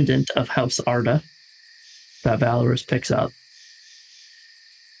pendant of House Arda that Valorous picks up.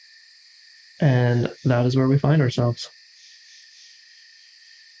 And that is where we find ourselves.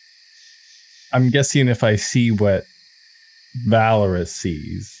 I'm guessing if I see what Valorous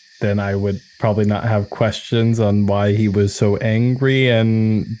sees, then I would probably not have questions on why he was so angry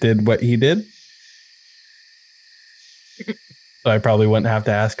and did what he did. So I probably wouldn't have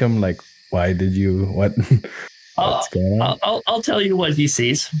to ask him, like, why did you, what's going on? I'll tell you what he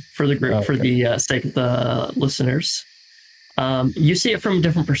sees for the group, for the sake of the listeners. You see it from a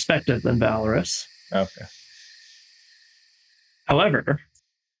different perspective than Valorous. Okay. However,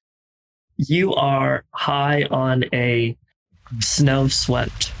 you are high on a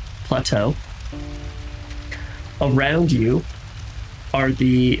snow-swept plateau. Around you are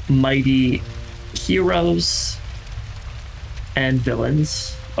the mighty heroes and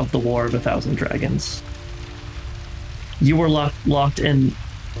villains of the War of 1,000 Dragons. You were locked in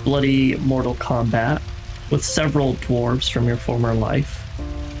bloody mortal combat with several dwarves from your former life.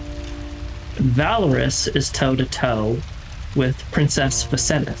 Valorous is toe-to-toe with Princess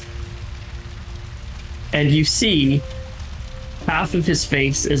Vicenith. And you see half of his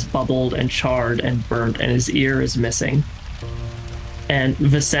face is bubbled and charred and burnt, and his ear is missing. And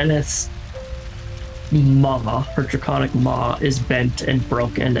Vicenith's maw, her draconic maw, is bent and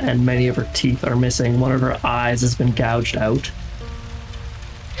broken, and many of her teeth are missing. One of her eyes has been gouged out.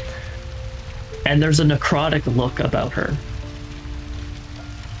 And there's a necrotic look about her.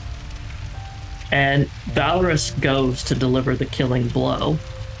 And Valorous goes to deliver the killing blow,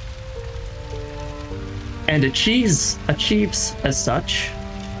 and achieves as such,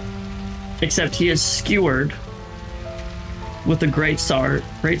 except he is skewered with a great sword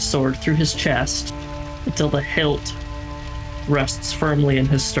through his chest until the hilt rests firmly in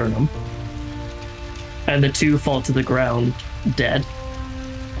his sternum, and the two fall to the ground dead.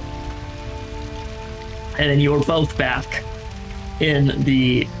 And then you are both back in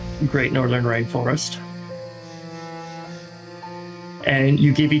the Great Northern Rainforest, and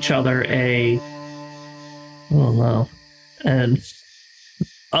you give each other a and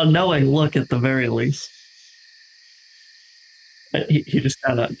a knowing look at the very least. He just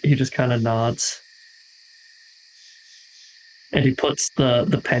kind of nods, and he puts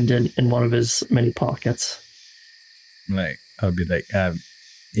the pendant in one of his many pockets. Like, I'll be like,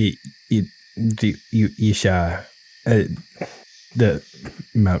 you saw the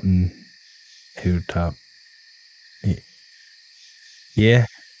mountain hilltop. Yeah.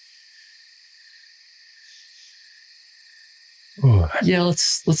 Oh. Yeah,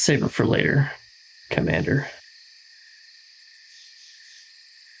 let's save it for later, Commander.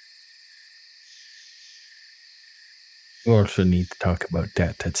 We also need to talk about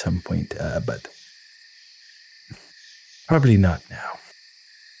that at some point, but probably not now.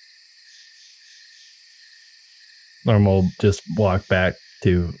 Norm will just walk back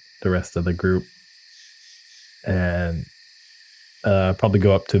to the rest of the group and probably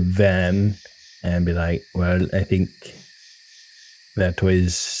go up to Van and be like, well, I think that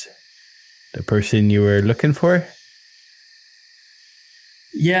was the person you were looking for?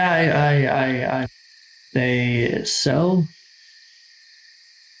 Yeah, I say so.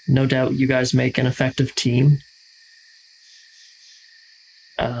 No doubt you guys make an effective team.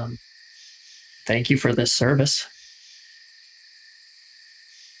 Thank you for this service.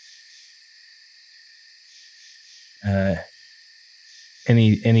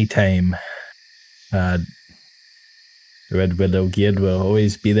 Any time. The Red Widow Guild will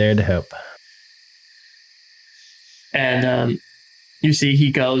always be there to help. And you see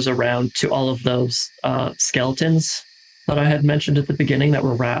he goes around to all of those skeletons that I had mentioned at the beginning that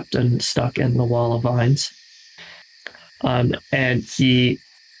were wrapped and stuck in the wall of vines. And he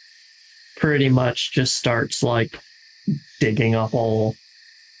pretty much just starts like digging a hole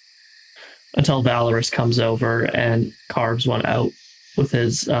until Valorous comes over and carves one out with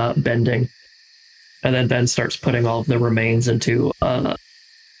his bending. And then Ben starts putting all of the remains into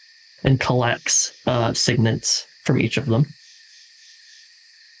and collects signets from each of them.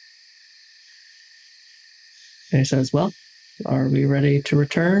 And he says, well, are we ready to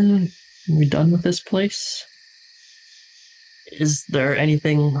return? Are we done with this place? Is there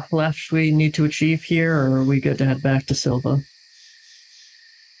anything left we need to achieve here, or are we good to head back to Silva?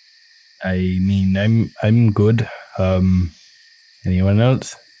 I mean, I'm good. Anyone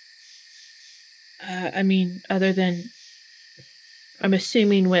else? I mean, other than, I'm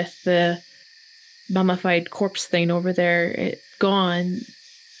assuming with the mummified corpse thing over there, it's gone.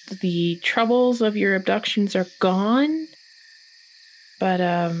 The troubles of your abductions are gone. But,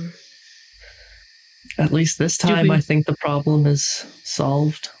 at least this time, I think the problem is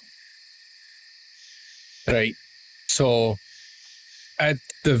solved. Right. So, at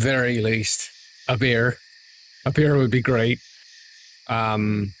the very least, a beer. A beer would be great.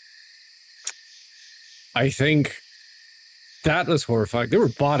 I think that was horrifying. There were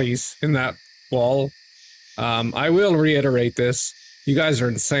bodies in that wall. I will reiterate this. You guys are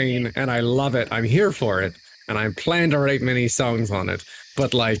insane, and I love it. I'm here for it, and I plan to write many songs on it.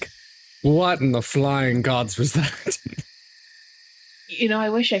 But, like, what in the flying gods was that? I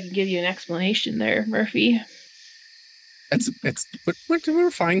wish I could give you an explanation there, Murphy.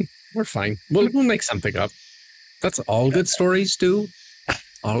 We're fine. We're fine. We'll make something up. That's all good stories do.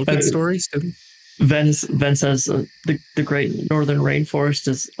 All good stories do. Ven says the great northern rainforest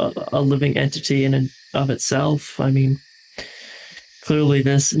is a living entity in and of itself. I mean, clearly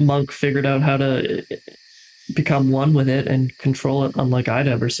this monk figured out how to become one with it and control it unlike I'd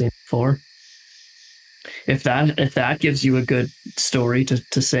ever seen before. If that gives you a good story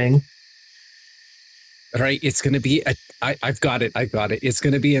to sing. Right, it's going to be I've got it. It's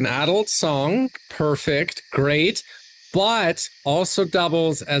going to be an adult song. Perfect. Great. But also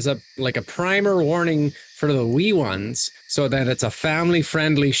doubles as a primer warning for the wee ones, so that it's a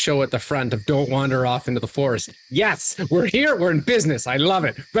family-friendly show at the front of Don't Wander Off into the Forest. Yes, we're here. We're in business. I love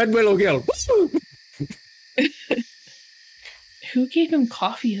it. Red Willow Guild. Woo! Who gave him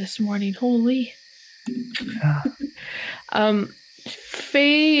coffee this morning? Holy.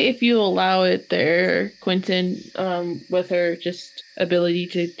 Faye, if you allow it there, Quentin, with her just ability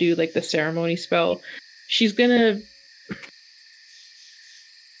to do like the ceremony spell, she's gonna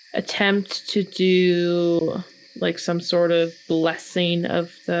attempt to do like some sort of blessing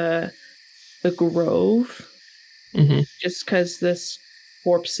of the grove. Mm-hmm. Just because this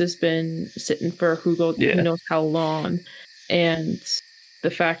corpse has been sitting for who knows how long, and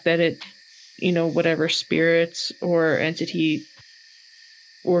the fact that it, whatever spirits or entity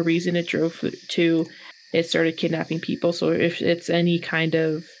or reason it drove to, it started kidnapping people. So if it's any kind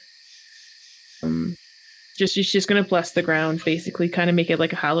of she's just going to bless the ground, basically kind of make it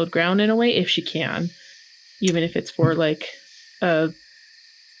like a hallowed ground in a way, if she can, even if it's for like a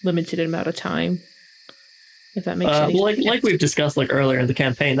limited amount of time, if that makes sense. Like we've discussed like earlier in the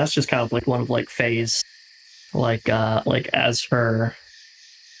campaign, that's just kind of like one of like Faye's like as her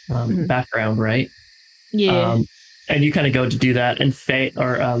background, right? Yeah. And you kind of go to do that, and Faye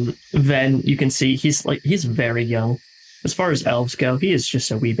or Ven, you can see he's very young. As far as elves go, he is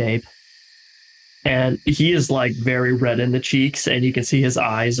just a wee babe. And he is like very red in the cheeks, and you can see his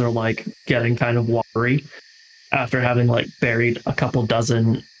eyes are like getting kind of watery after having like buried a couple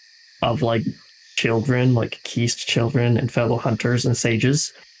dozen of like children, like Keist children and fellow hunters and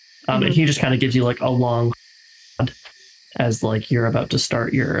sages. And he just kind of gives you like a long nod as like you're about to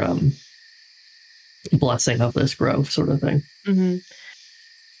start your blessing of this grove sort of thing. Mm-hmm.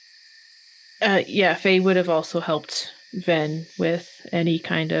 Faye would have also helped Ven with any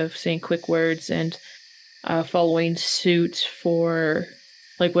kind of saying quick words and following suit for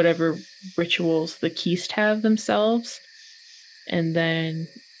like whatever rituals the Keist have themselves. And then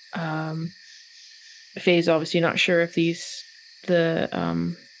Faye's obviously not sure if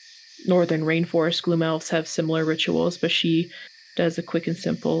the northern rainforest gloom elves have similar rituals, but she does a quick and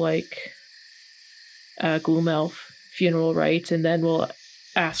simple like gloom elf funeral rites, and then we'll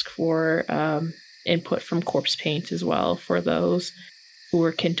ask for input from corpse paint as well for those who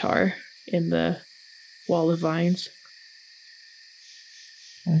were Kintar in the wall of vines.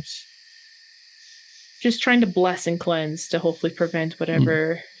 Nice. Just trying to bless and cleanse to hopefully prevent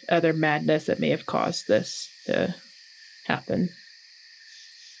whatever other madness that may have caused this to happen.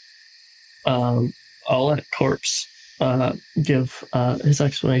 I'll let Corpse give his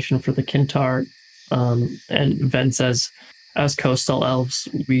explanation for the Kintar. And Ven says, as coastal elves,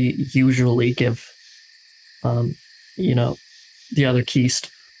 we usually give, the other Keist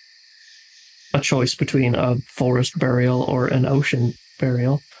a choice between a forest burial or an ocean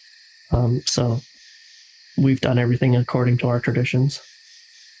burial. So we've done everything according to our traditions.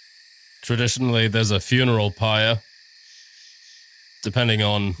 Traditionally, there's a funeral pyre, depending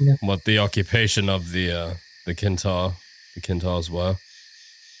on what the occupation of the Kintars were.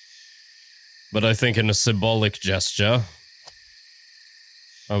 But I think in a symbolic gesture,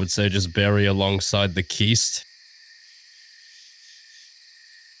 I would say just bury alongside the Keist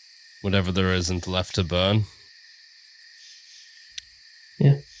whatever there isn't left to burn.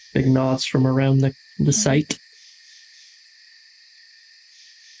 Yeah, big nods from around the site.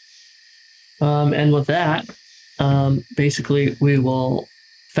 And with that, basically we will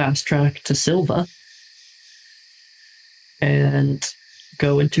fast track to Silva and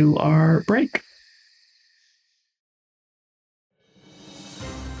go into our break.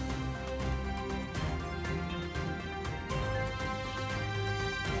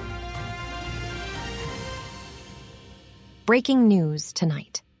 Breaking news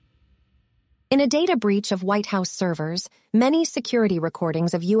tonight. In a data breach of White House servers, many security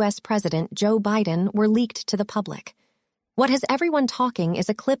recordings of U.S. President Joe Biden were leaked to the public. What has everyone talking is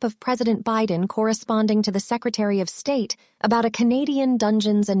a clip of President Biden corresponding to the Secretary of State about a Canadian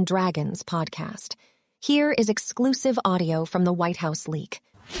Dungeons and Dragons podcast. Here is exclusive audio from the White House leak.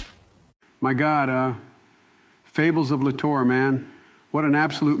 My God, Fables of Latour, man. What an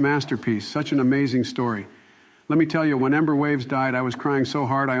absolute masterpiece. Such an amazing story. Let me tell you, when Ember Waves died, I was crying so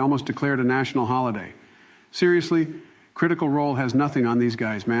hard I almost declared a national holiday. Seriously, Critical Role has nothing on these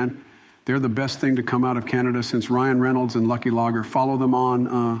guys, man. They're the best thing to come out of Canada since Ryan Reynolds and Lucky Logger. Follow them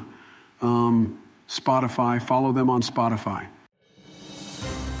on Spotify. Follow them on Spotify.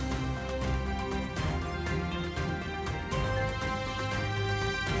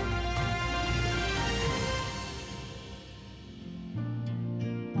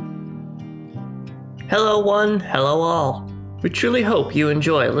 Hello one, hello all. We truly hope you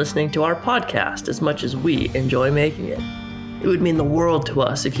enjoy listening to our podcast as much as we enjoy making it. It would mean the world to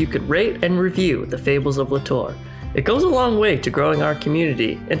us if you could rate and review the Fables of Latour. It goes a long way to growing our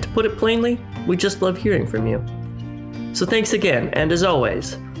community, and to put it plainly, we just love hearing from you. So thanks again, and as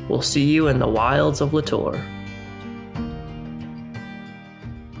always, we'll see you in the wilds of Latour.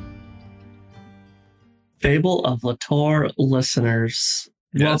 Fable of Latour listeners,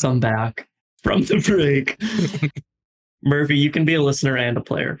 welcome back from the break. Murphy, you can be a listener and a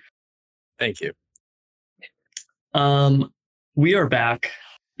player. Thank you. We are back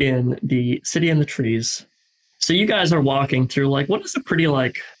in the City in the Trees. So you guys are walking through what is a pretty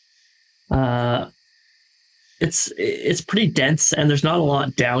it's pretty dense, and there's not a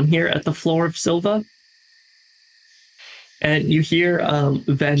lot down here at the floor of Silva. And you hear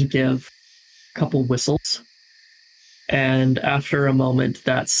Ven give a couple whistles. And after a moment,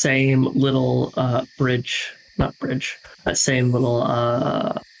 that same little that same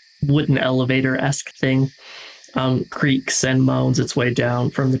little wooden elevator-esque thing creaks and moans its way down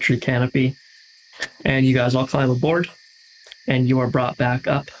from the tree canopy. And you guys all climb aboard, and you are brought back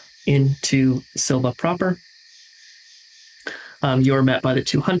up into Silva proper. You are met by the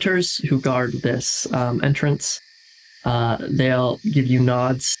two hunters who guard this entrance. They'll give you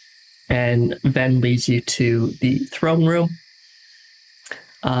nods, and Ven leads you to the throne room.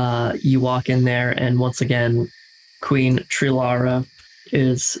 You walk in there, and once again, Queen Trilara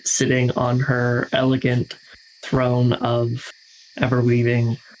is sitting on her elegant throne of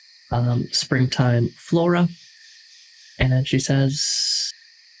ever-weaving springtime flora. And she says,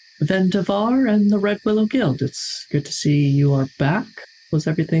 Vendavar and the Red Willow Guild, it's good to see you are back. Was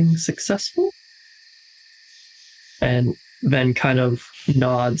everything successful? And Ven kind of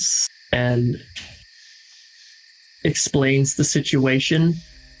nods and explains the situation,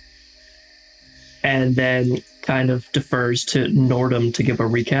 and then kind of defers to Nordum to give a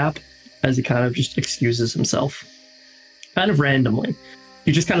recap as he kind of just excuses himself. Kind of randomly.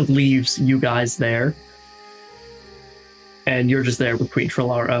 He just kind of leaves you guys there. And you're just there with Queen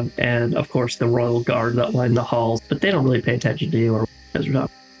Trilara and, of course, the royal guard that line the halls, but they don't really pay attention to you or what you guys are talking.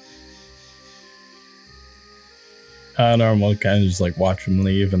 Normal kind of just watch him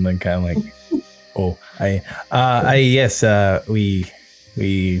leave, and then kind of we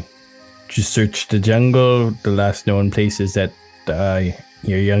just searched the jungle. The last known places that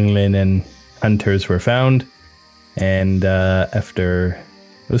your youngling and hunters were found, and after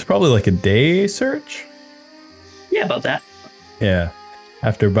it was probably a day search. Yeah, about that. Yeah,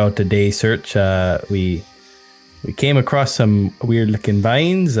 after about a day search, we came across some weird looking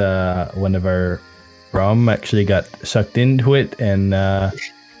vines. One of our Rom actually got sucked into it, and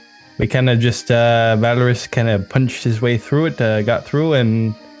we kind of just Valorous kind of punched his way through it, got through,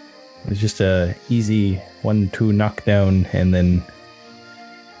 and it was just a easy 1-2 knockdown, and then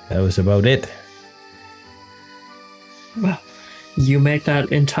that was about it. Well, you make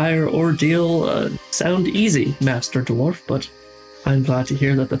that entire ordeal sound easy, Master Dwarf, but I'm glad to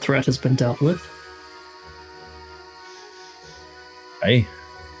hear that the threat has been dealt with. Hey.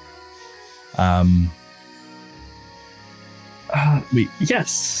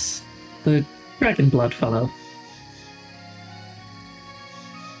 Yes, the dragon blood fellow.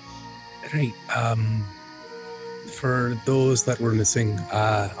 Right. For those that were missing,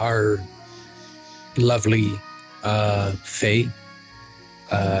 our lovely Faye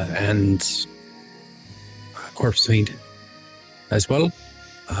and Corpse Fiend as well.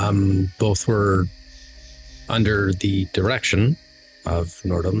 Both were under the direction of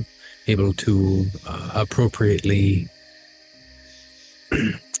Nordum, able to appropriately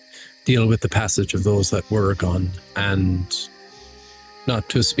deal with the passage of those that were gone, and not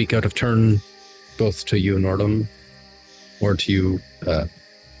to speak out of turn, both to you, Nordum, or to you,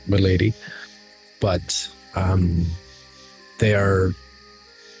 milady, but they are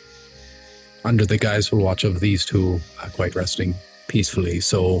under the guise and watch of these two, quite resting peacefully.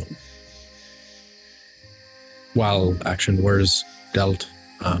 So while action was dealt,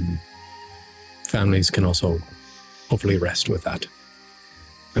 families can also hopefully rest with that.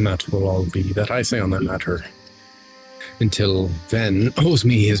 And that will all be that I say on that matter. Until Ven owes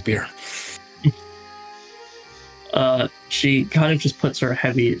me his beer. She kind of just puts her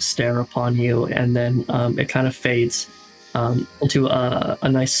heavy stare upon you, and then it kind of fades into a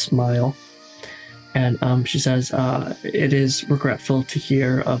nice smile. And she says, it is regretful to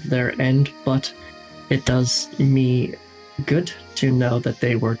hear of their end, but it does me good to know that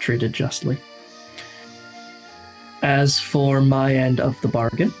they were treated justly. As for my end of the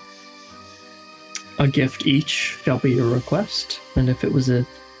bargain, a gift each shall be your request, and if it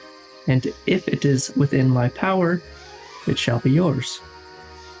is within my power, it shall be yours.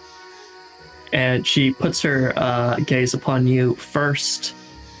 And she puts her gaze upon you first,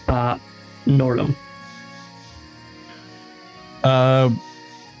 Nordum.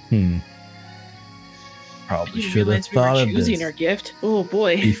 Probably should have thought of this choosing our gift. Oh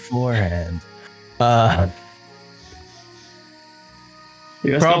boy. beforehand.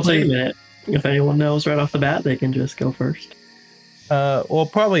 You guys can take a minute. If anyone knows right off the bat, they can just go first. Well,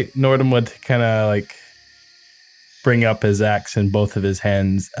 probably Nordum would kind of like bring up his axe in both of his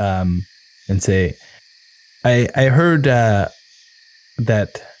hands and say, I heard that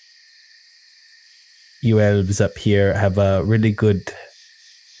you elves up here have a really good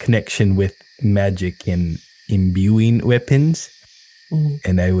connection with magic in imbuing weapons.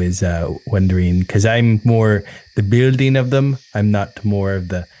 And I was wondering, because I'm more the building of them, I'm not more of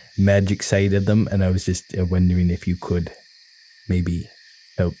the magic side of them, and I was just wondering if you could maybe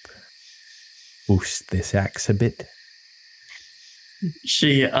help boost this axe a bit.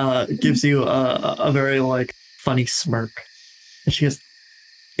 She gives you a very funny smirk, and she goes,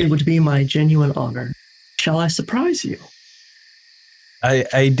 "It would be my genuine honor. Shall I surprise you?"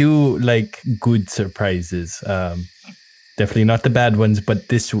 I do like good surprises. Definitely not the bad ones, but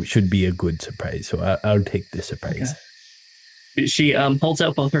this should be a good surprise. So I'll take the surprise. Okay. She holds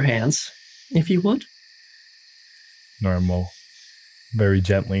out both her hands, if you would. Normal. Very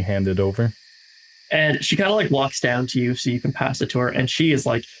gently hand it over. And she kind of walks down to you so you can pass it to her. And she is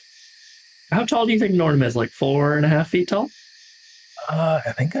how tall do you think Nordum is? 4.5 feet tall?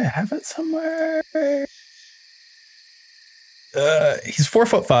 I think I have it somewhere. He's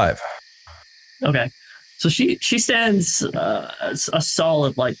 4'5". Okay. So she stands a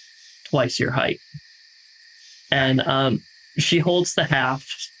solid twice your height. And she holds the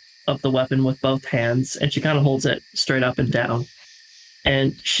haft of the weapon with both hands, and she kind of holds it straight up and down.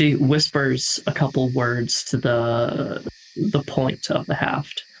 And she whispers a couple words to the point of the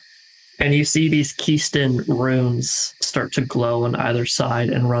haft. And you see these Keystone runes start to glow on either side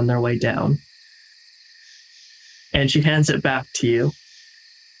and run their way down. And she hands it back to you.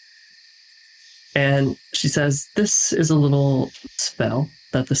 And she says, "This is a little spell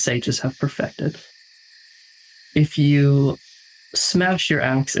that the sages have perfected. If you smash your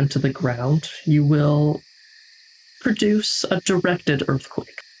axe into the ground, you will produce a directed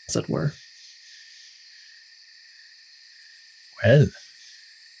earthquake, as it were." Well,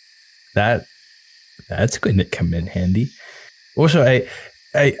 that's going to come in handy. Also, I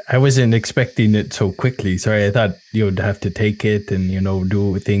wasn't expecting it so quickly. Sorry, I thought you would have to take it and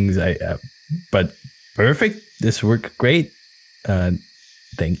do things. But perfect. This worked great.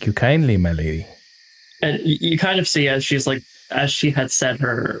 Thank you kindly, my lady. And you kind of see as she had said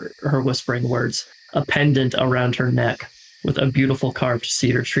her whispering words, a pendant around her neck with a beautiful carved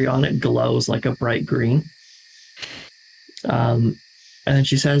cedar tree on it glows like a bright green. And then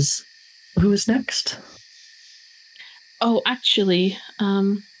she says, "Who is next?" Oh, actually,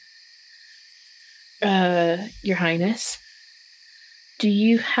 Your Highness, do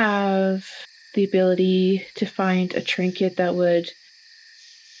you have the ability to find a trinket that would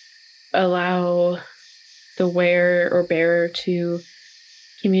allow the wearer or bearer to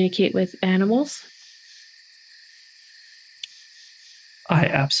communicate with animals? I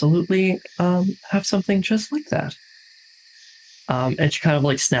absolutely have something just like that. And she kind of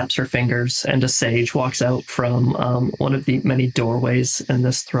like snaps her fingers, and a sage walks out from one of the many doorways in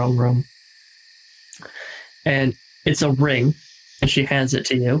this throne room. And it's a ring, and she hands it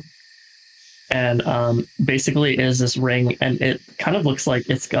to you. And basically it is this ring, and it kind of looks like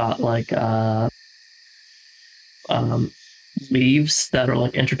it's got like leaves that are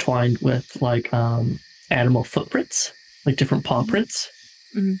like intertwined with like animal footprints, like different paw prints.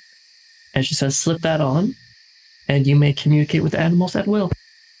 Mm-hmm. And she says, "Slip that on, and you may communicate with animals at will."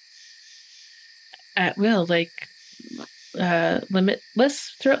 At will, like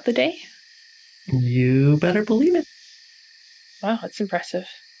limitless throughout the day? You better believe it. Wow, that's impressive.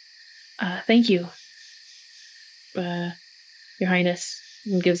 Thank you, Your Highness.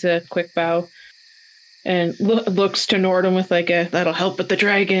 And gives a quick bow and looks to Nordum with like a "that'll help with the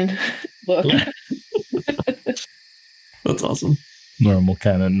dragon" look. That's awesome. Norm will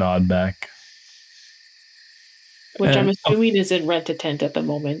kind of nod back. Which I'm assuming is in Rent-A-Tent at the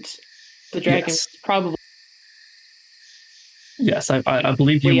moment. The dragon Yes. probably. Yes, I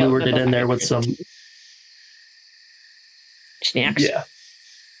believe you lured it in there with some snacks. Yeah.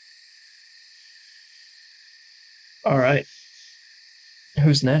 All right.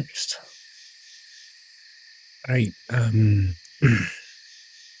 Who's next? I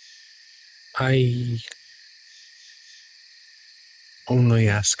only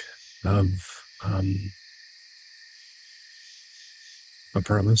ask of a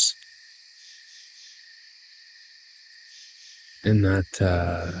promise, in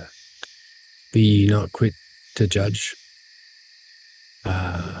that be not quick to judge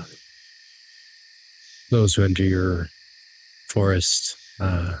those who enter your forest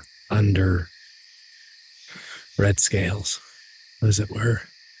under red scales, as it were.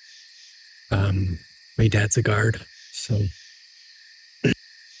 My dad's a guard, so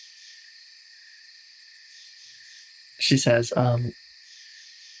She says,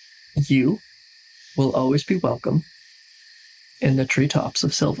 "You will always be welcome in the treetops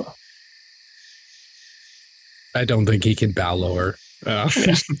of Silva." I don't think he can bow lower. Hang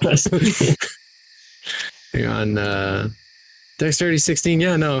on, dexterity 16.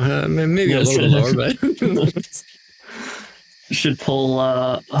 Yeah, no, maybe a little lower, but should pull.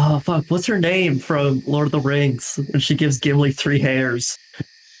 What's her name from Lord of the Rings? And she gives Gimli 3 hairs.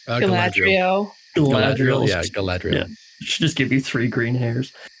 Galadriel. Galadriel. Yeah, Galadriel. Yeah. Should just give you 3 green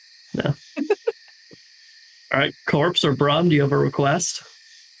hairs. No. All right, Corpse or Brom, do you have a request?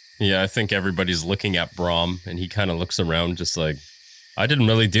 Yeah, I think everybody's looking at Brom, and he kind of looks around just like, I didn't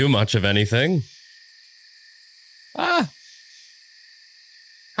really do much of anything. How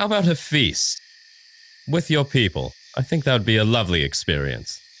about a feast with your people? I think that would be a lovely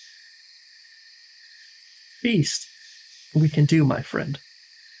experience. Feast. We can do, my friend.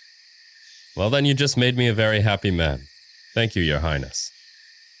 Well, then you just made me a very happy man. Thank you, Your Highness.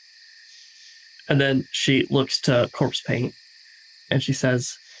 And then she looks to Corpse Paint, and she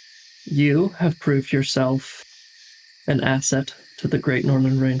says, "You have proved yourself an asset to the Great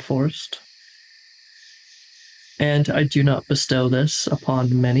Northern Rainforest. And I do not bestow this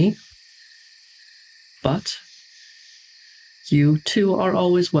upon many, but you too are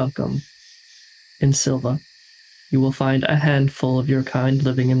always welcome in Silva. You will find a handful of your kind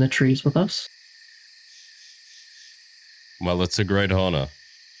living in the trees with us." Well, it's a great honor.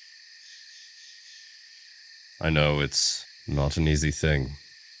 I know it's not an easy thing,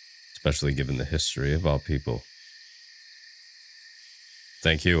 especially given the history of our people.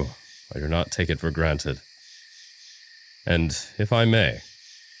 Thank you. I do not take it for granted. And if I may,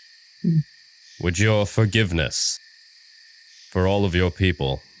 would your forgiveness for all of your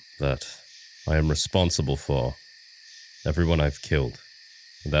people that I am responsible for, everyone I've killed,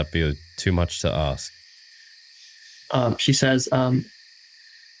 would that be too much to ask? She says,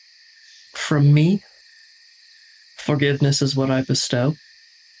 "From me, forgiveness is what I bestow.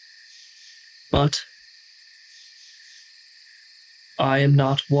 But I am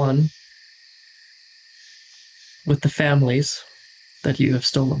not one with the families that you have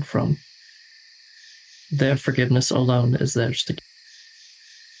stolen from. Their forgiveness alone is theirs to give."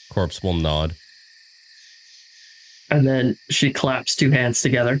 Corpse will nod. And then she claps 2 hands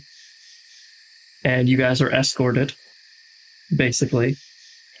together. And you guys are escorted basically,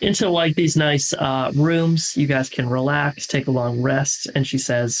 into like these nice rooms. You guys can relax, take a long rest. And she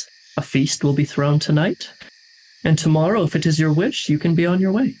says, a feast will be thrown tonight. And tomorrow, if it is your wish, you can be on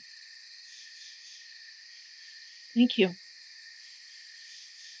your way. Thank you.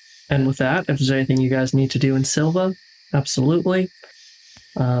 And with that, if there's anything you guys need to do in Silva, absolutely.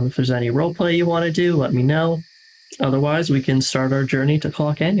 If there's any roleplay you want to do, let me know. Otherwise, we can start our journey to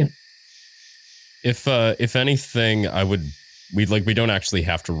Claw Canyon. If anything, we don't actually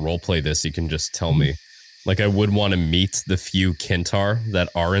have to roleplay this. You can just tell me. Like, I would want to meet the few Kintar that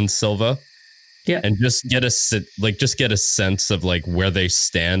are in Silva. Yeah. And just get a sense of like where they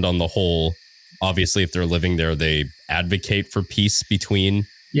stand on the whole. Obviously, if they're living there, they advocate for peace between.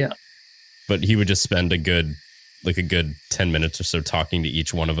 Yeah. But he would just spend a good 10 minutes or so talking to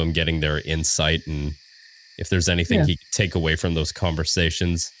each one of them, getting their insight, and if there's anything he could take away from those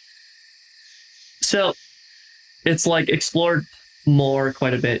conversations. So it's like explored more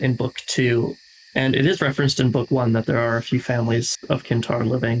quite a bit in book 2, and it is referenced in book 1 that there are a few families of Kintar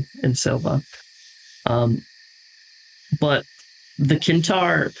living in Silva. But the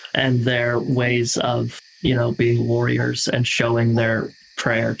Kintar and their ways of, being warriors and showing their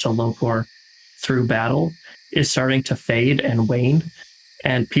prayer to Lokor through battle is starting to fade and wane.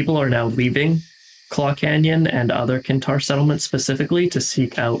 And people are now leaving Claw Canyon and other Kintar settlements specifically to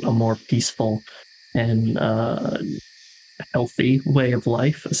seek out a more peaceful and healthy way of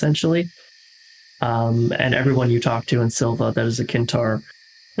life, essentially. And everyone you talk to in Silva that is a Kintar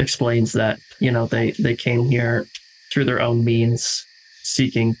explains that, they came here through their own means,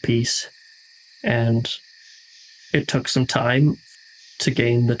 seeking peace. And it took some time to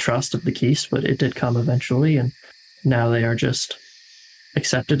gain the trust of the Keist, but it did come eventually, and now they are just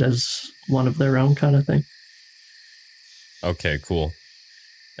accepted as one of their own kind of thing. Okay, cool.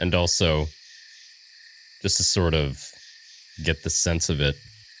 And also, just to sort of get the sense of it,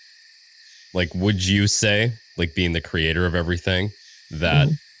 like, would you say, like, being the creator of everything, that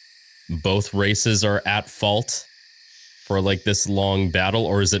both races are at fault for, like, this long battle,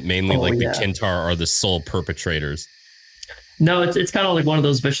 or is it mainly the Kintar are the sole perpetrators? No, it's kind of like one of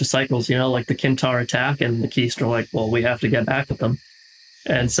those vicious cycles, like the Kintar attack and the Keist are like, well, we have to get back at them.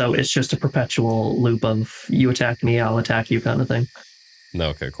 And so it's just a perpetual loop of you attack me, I'll attack you kind of thing. No,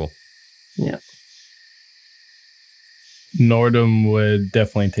 okay, cool. Yeah. Nordum would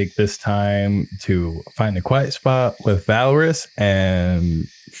definitely take this time to find a quiet spot with Valorous and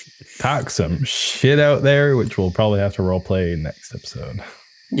talk some shit out there, which we'll probably have to roleplay next episode.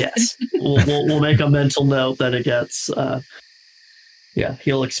 Yes. We'll make a mental note that it gets...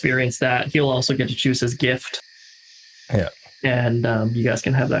 he'll experience that. He'll also get to choose his gift. Yeah. And you guys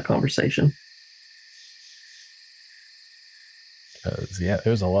can have that conversation. Because,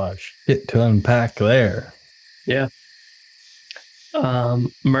 there's a lot of shit to unpack there. Yeah.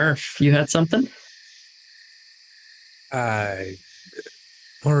 Murph, you had something? Or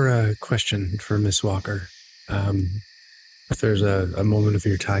a question for Miss Walker. If there's a moment of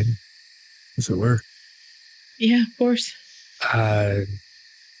your time, as it were. Yeah, of course. Aiden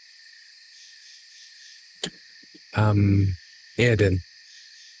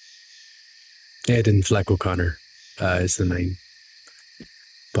Fleck O'Connor is the name.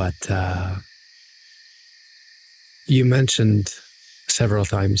 But you mentioned several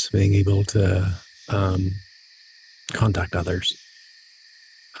times being able to contact others.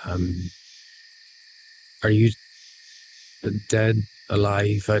 Are you dead,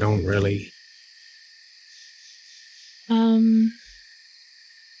 alive? I don't really...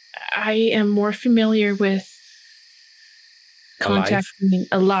 I am more familiar with contacting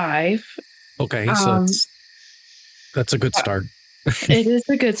alive. Okay, so that's a good start. It is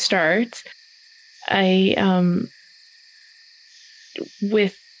a good start. I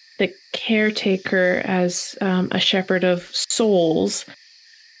with the caretaker as a shepherd of souls,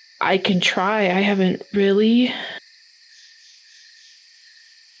 I can try. I haven't really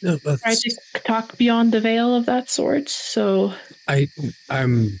tried to talk beyond the veil of that sort. So I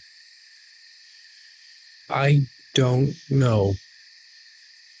don't know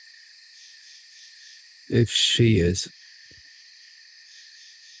if she is.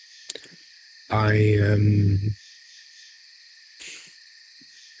 I am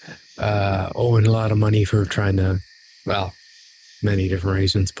owing a lot of money for trying to, well, many different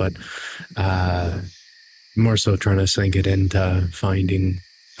reasons, but more so trying to sink it into finding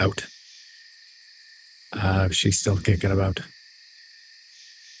out if she's still kicking about.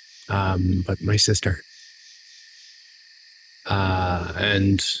 But my sister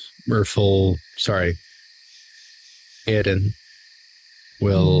and Aiden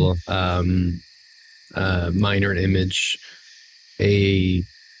will minor image a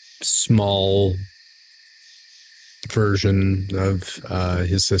small version of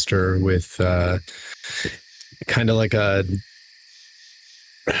his sister with kind of like a,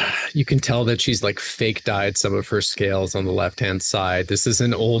 you can tell that she's like fake dyed some of her scales on the left hand side. This is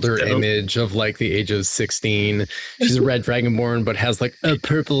an older image of like the age of 16. She's a red dragonborn, but has like a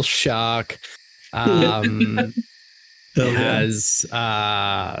purple shock. Has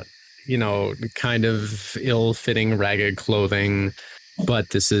kind of ill-fitting ragged clothing,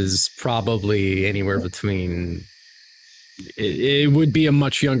 but this is probably anywhere between, it would be a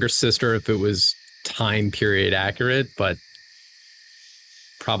much younger sister if it was time period accurate, but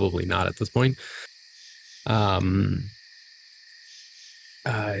probably not at this point. I've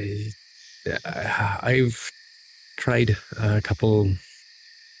tried a couple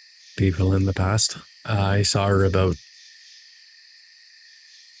people in the past. I saw her about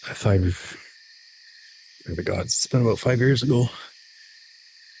 5. Oh my God, it's been about 5 years ago.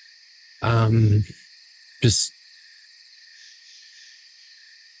 Just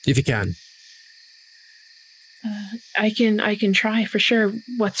if you can. I can try for sure.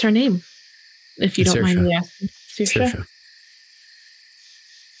 What's her name? If you don't mind me asking. Saoirse.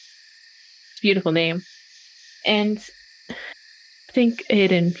 Beautiful name. And I think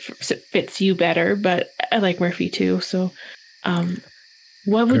Aiden fits you better, but I like Murphy too. So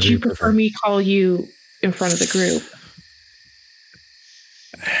what would you prefer me call you in front of the group?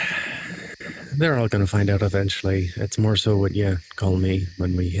 They're all going to find out eventually. It's more so what you call me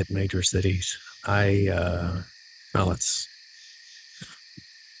when we hit major cities. It's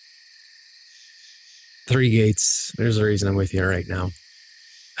 3 gates. There's a reason I'm with you right now.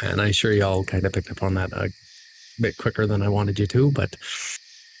 And I'm sure y'all kind of picked up on that a bit quicker than I wanted you to, but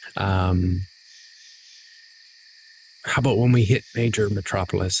how about when we hit major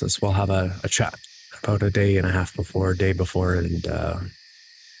metropolises, we'll have a chat about a day and a half before, day before, and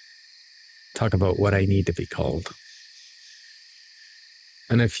talk about what I need to be called.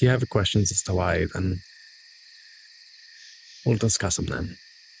 And if you have questions as to why, then we'll discuss them then.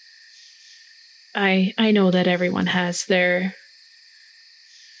 I know that everyone has their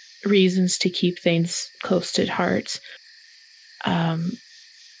reasons to keep things close to heart. And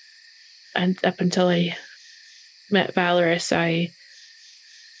up until I met Valorous, I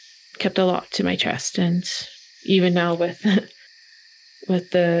kept a lot to my chest. And even now with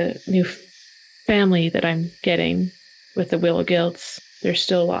the new family that I'm getting with the Willow Guilds, there's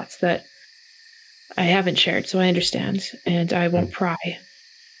still lots that I haven't shared, so I understand, and I won't pry.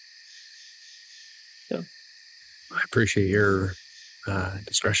 So I appreciate your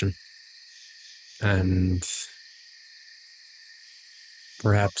discretion, and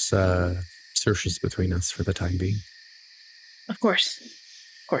perhaps searches between us for the time being. Of course.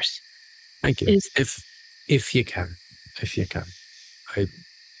 Thank you. If you can,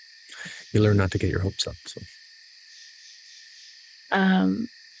 you learn not to get your hopes up. So.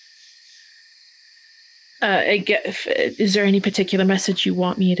 Is there any particular message you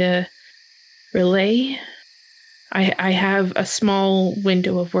want me to relay? I have a small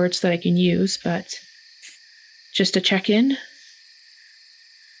window of words that I can use, but just to check in.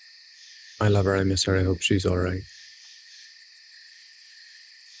 I love her. I miss her. I hope she's all right.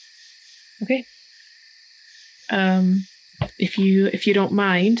 Okay. If you don't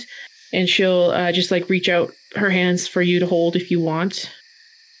mind, and she'll just like reach out her hands for you to hold if you want.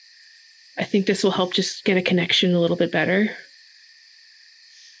 I think this will help just get a connection a little bit better.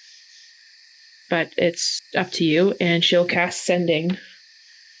 But it's up to you, and she'll cast Sending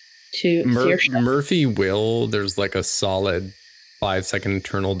to Saoirse. Murphy will. There's like a solid 5-second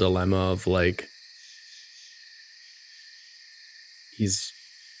internal dilemma of like, he's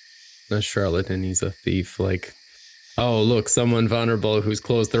a charlatan, he's a thief. Like, oh, look, someone vulnerable who's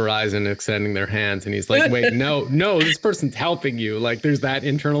closed their eyes and extending their hands. And he's like, wait, no, this person's helping you. Like, there's that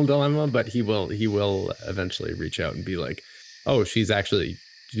internal dilemma, but he will eventually reach out and be like, oh, she's actually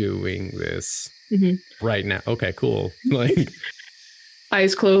doing this right now. Okay, cool. Like,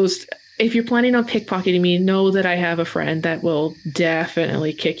 eyes closed. If you're planning on pickpocketing me, know that I have a friend that will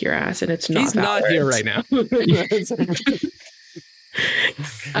definitely kick your ass, and it's not. He's not here right now.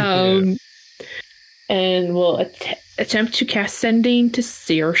 And we'll attempt to cast Sending to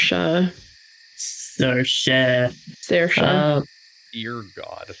Saoirse. Saoirse. Dear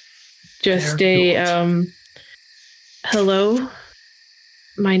God. Just hello.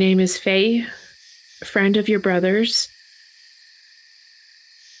 My name is Faye, a friend of your brother's.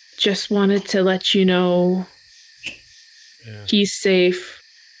 Just wanted to let you know he's safe.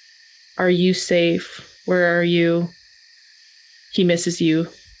 Are you safe? Where are you? He misses you.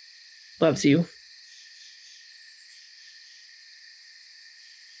 Loves you.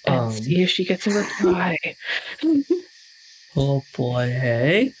 And see if she gets a reply. Oh boy,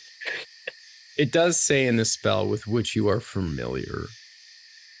 hey. It does say in the spell with which you are familiar.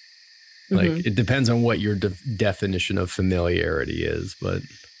 Like, it depends on what your definition of familiarity is, but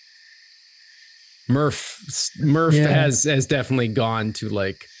Murph has definitely gone to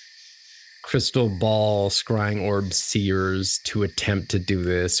like crystal ball, scrying orb seers to attempt to do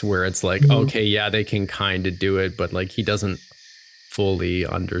this, where it's like, okay, yeah, they can kind of do it, but like he doesn't fully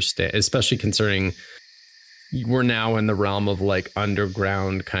understand, especially concerning we're now in the realm of like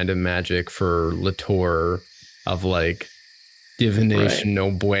underground kind of magic for Latour of like divination no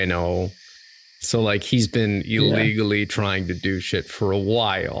bueno. So like he's been illegally trying to do shit for a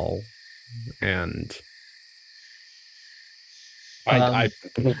while, and I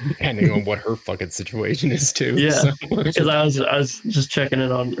depending on what her fucking situation is too. Yeah, because I was just checking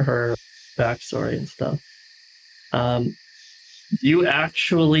in on her backstory and stuff. You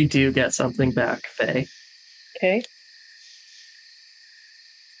actually do get something back, Faye. Okay.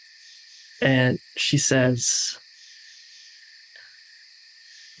 And she says,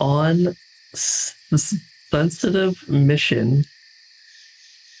 on this sensitive mission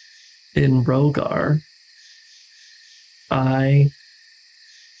in Rogar, I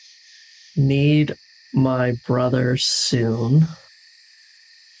need my brother soon.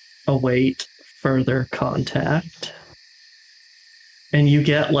 Await further contact. And you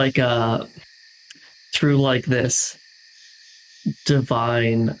get like through like this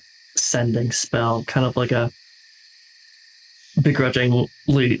divine sending spell, kind of like a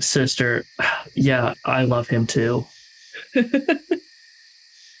begrudgingly sister. Yeah, I love him too.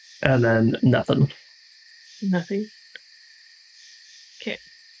 And then nothing. Nothing. Okay.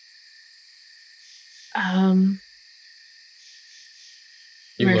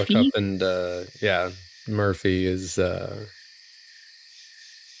 You Murphy? look up and Murphy is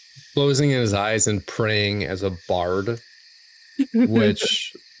closing his eyes and praying as a bard,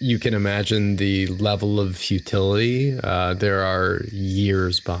 which you can imagine the level of futility. There are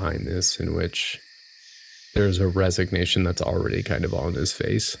years behind this in which there's a resignation that's already kind of on his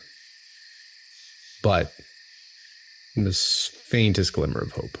face. But this faintest glimmer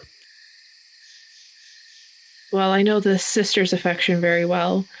of hope. Well, I know the sister's affection very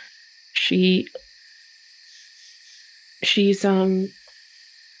well. She's on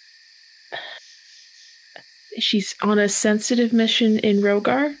a sensitive mission in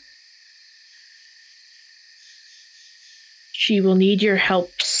Rogar. She will need your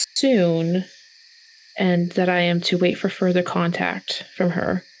help soon, and that I am to wait for further contact from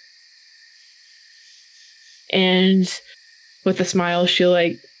her. And with a smile, she'll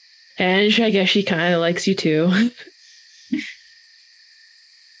like, and I guess she kind of likes you too.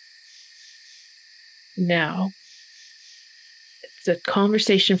 Now, it's a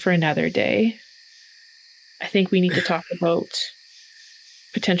conversation for another day. I think we need to talk about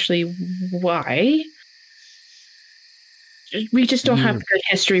potentially why. We just don't have good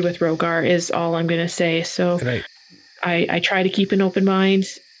history with Rogar, is all I'm going to say. So I try to keep an open mind,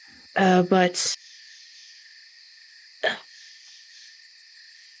 but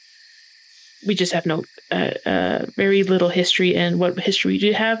we just have no very little history, and what history we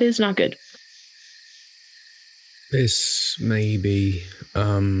do have is not good. This may be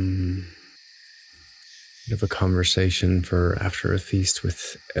of a conversation for after a feast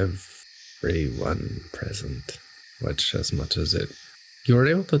with everyone present, which as much as it you were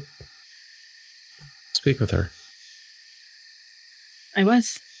able to speak with her. I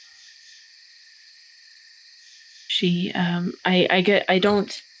was. She I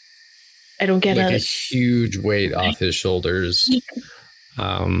don't get like a huge weight off his shoulders.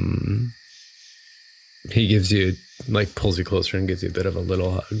 He gives you, like, pulls you closer and gives you a bit of a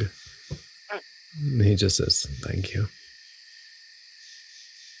little hug. And he just says, "Thank you."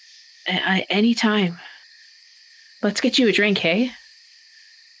 Anytime. Let's get you a drink, hey?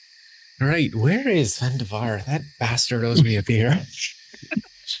 All right, where is Vendavar? That bastard owes me a beer.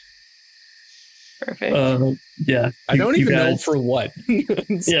 Perfect. Yeah. I don't even know for what.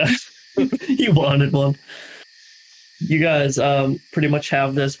 Yeah. He wanted one. You guys pretty much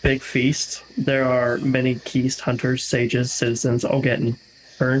have this big feast. There are many Keist hunters, sages, citizens all getting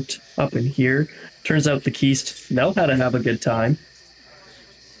burnt up in here. Turns out the Keist know how to have a good time.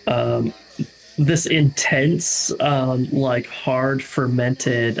 This intense, like hard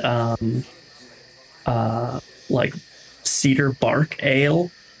fermented, like cedar bark ale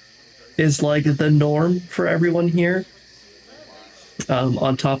is like the norm for everyone here.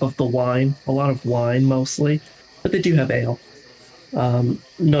 On top of the wine, a lot of wine mostly, but they do have ale. No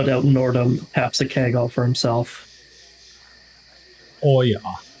doubt Nordum taps a keg all for himself. Oh yeah.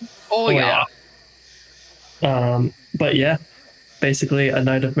 Oh yeah. But yeah, basically a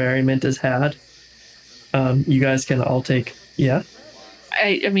night of merriment is had. You guys can all take, yeah?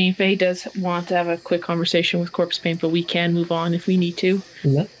 I mean, Faye does want to have a quick conversation with Corpse Paint, but we can move on if we need to.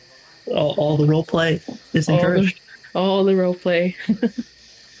 Yeah. All the role play is encouraged. All the role play.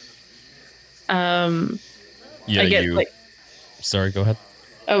 Yeah, I get, sorry, go ahead.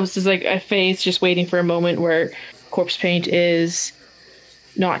 I was just like, Faye's just waiting for a moment where Corpse Paint is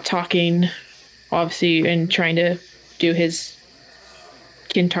not talking, obviously, and trying to do his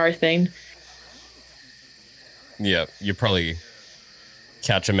Kintar thing. Yeah, you probably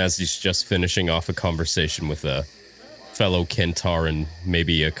catch him as he's just finishing off a conversation with a fellow Kintar and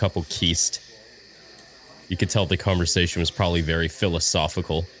maybe a couple Keist. You could tell the conversation was probably very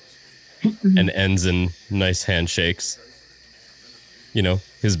philosophical and ends in nice handshakes. You know,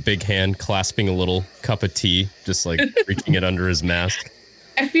 his big hand clasping a little cup of tea, just like reaching it under his mask.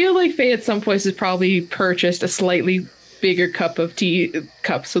 I feel like Faye at some points has probably purchased a slightly bigger cup of tea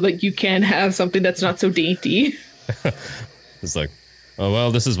so that you can have something that's not so dainty. It's like, oh,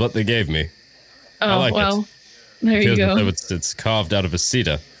 well, this is what they gave me. Oh, I like well, it. there you go. It's carved out of a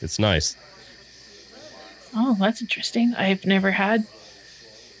cedar. It's nice. Oh, that's interesting. I've never had.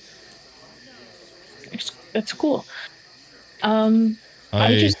 That's cool. Sorry,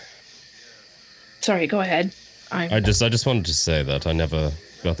 go ahead. I just wanted to say that I never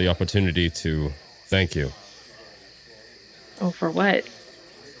got the opportunity to thank you. Oh, for what?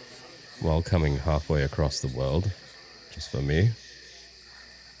 Well, coming halfway across the world, just for me.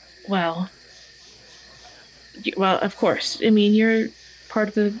 Well, of course. I mean, you're part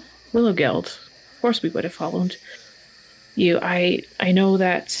of the Willow Guild. Of course we would have followed you. I know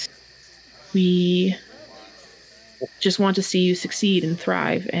that we just want to see you succeed and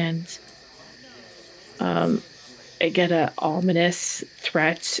thrive, and I get a ominous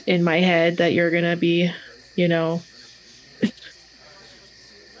threat in my head that you're gonna be, your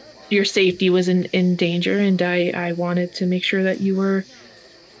safety was in danger, and I wanted to make sure that you were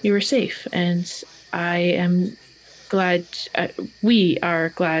safe, and I am glad, we are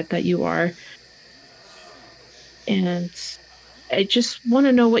glad that you are. And I just want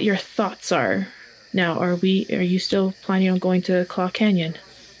to know what your thoughts are. Now, are you still planning on going to Claw Canyon?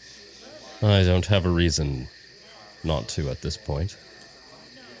 I don't have a reason not to at this point.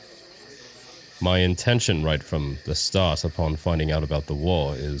 My intention right from the start upon finding out about the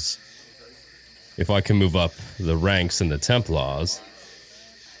war is if I can move up the ranks in the Templars,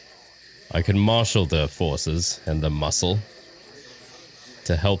 I can marshal their forces and the muscle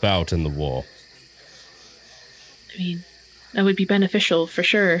to help out in the war. I mean, that would be beneficial for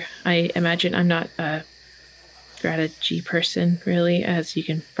sure. I imagine. I'm not a strategy person, really, as you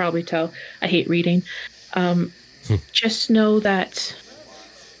can probably tell. I hate reading. Just know that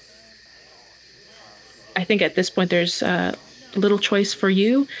I think at this point there's little choice for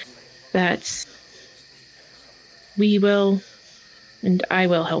you, that we will and I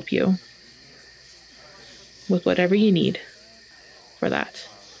will help you with whatever you need for that.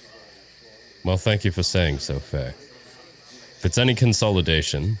 Well, thank you for saying so, Faye. If it's any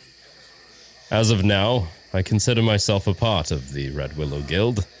consolidation, as of now, I consider myself a part of the Red Willow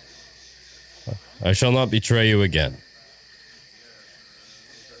Guild. I shall not betray you again.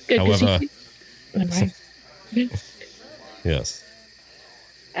 Good, however, yes.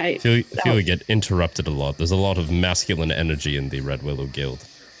 I feel we get interrupted a lot. There's a lot of masculine energy in the Red Willow Guild.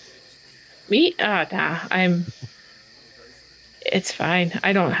 Me? Nah. It's fine.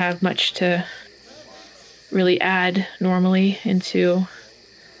 I don't have much to really add normally into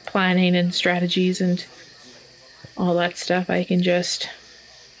planning and strategies and all that stuff. I can just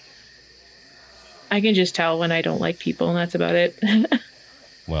tell when I don't like people, and that's about it.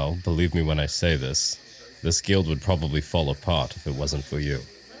 Well, believe me when I say this guild would probably fall apart if it wasn't for you.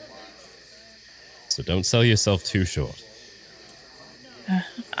 So don't sell yourself too short.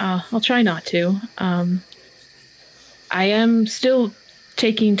 I'll try not to. I am still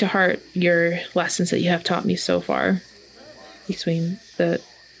taking to heart your lessons that you have taught me so far, between the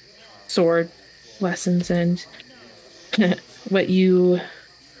sword lessons and what you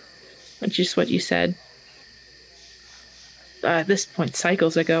said. At this point,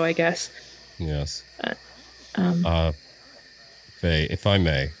 cycles ago, I guess. Yes. Faye, if I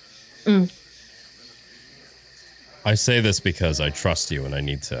may. I say this because I trust you and I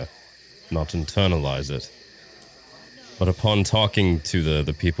need to not internalize it. But upon talking to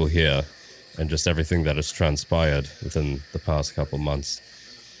the people here and just everything that has transpired within the past couple months,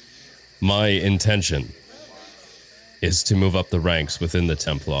 my intention is to move up the ranks within the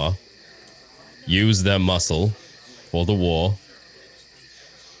Templar, use their muscle for the war,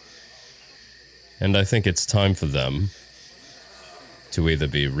 And I think it's time for them to either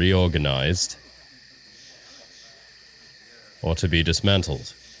be reorganized or to be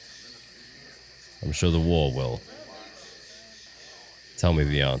dismantled. I'm sure the war will. Tell me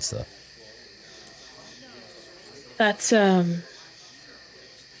the answer. That's a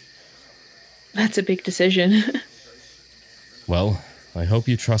big decision. Well, I hope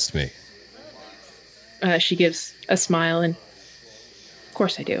you trust me. She gives a smile, and of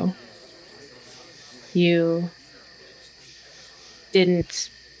course I do. You didn't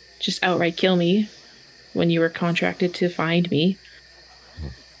just outright kill me when you were contracted to find me.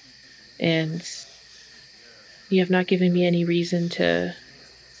 And you have not given me any reason to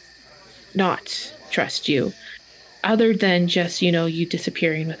not trust you. Other than just, you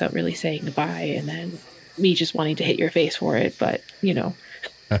disappearing without really saying goodbye, and then me just wanting to hit your face for it, but,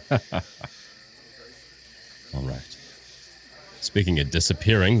 All right. Speaking of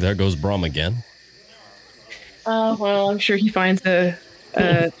disappearing, there goes Brom again. Well, I'm sure he finds he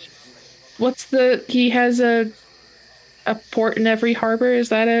has a port in every harbor?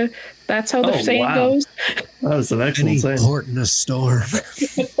 That's how the saying goes? That was an excellent saying. Port in a storm.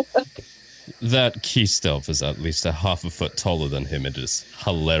 That key stealth is at least a half a foot taller than him. It is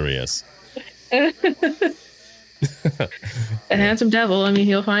hilarious. A handsome devil. I mean,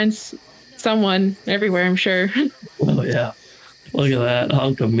 he'll find someone everywhere, I'm sure. Oh, yeah. Look at that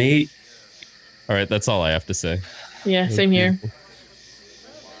hunk of meat. All right, that's all I have to say. Yeah, same here.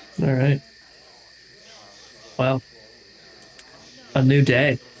 All right. Well, a new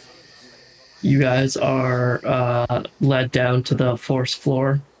day. You guys are led down to the forest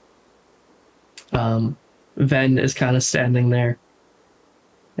floor. Ven is kind of standing there,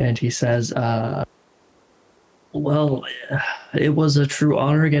 and he says, well, it was a true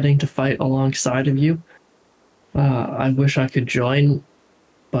honor getting to fight alongside of you. I wish I could join,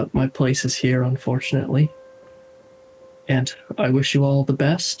 but my place is here, unfortunately. And I wish you all the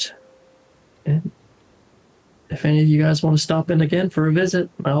best. And if any of you guys want to stop in again for a visit,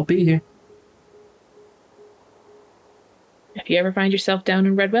 I'll be here. If you ever find yourself down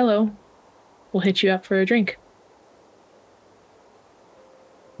in Red Willow, we'll hit you up for a drink.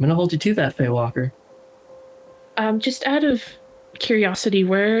 I'm gonna hold you to that, Faye Walker. Just out of curiosity,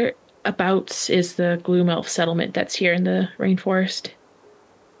 whereabouts is the Gloom Elf settlement that's here in the Rainforest?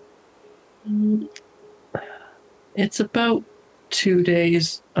 It's about 2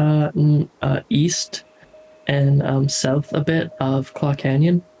 days east and south a bit of Claw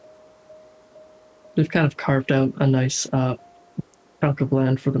Canyon. They've kind of carved out a nice chunk of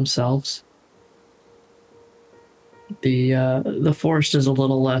land for themselves. The forest is a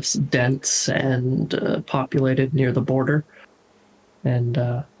little less dense and populated near the border, and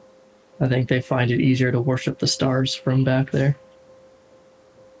I think they find it easier to worship the stars from back there.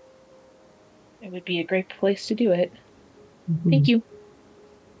 It would be a great place to do it. Thank you.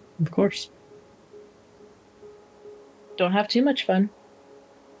 Of course. Don't have too much fun.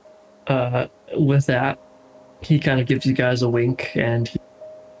 With that, he kind of gives you guys a wink, and he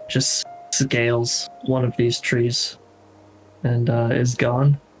just scales one of these trees and is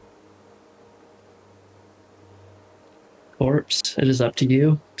gone. Corpse, it is up to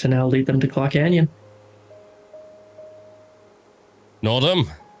you to now lead them to Claw Canyon. Nordum?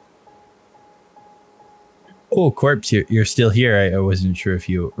 Oh, Corpse, you're still here. I wasn't sure if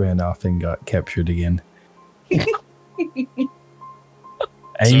you ran off and got captured again. I'm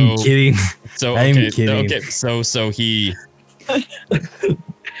kidding. I'm kidding. So he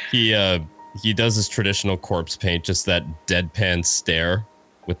he does his traditional corpse paint, just that deadpan stare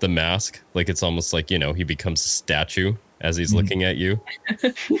with the mask. Like it's almost like, he becomes a statue as he's looking at you.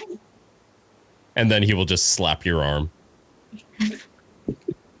 And then he will just slap your arm.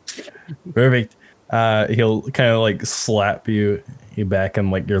 Perfect. He'll kind of like slap you back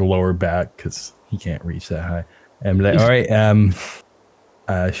on like your lower back because he can't reach that high. And be like, all right,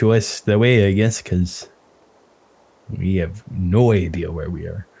 show us the way, I guess, because we have no idea where we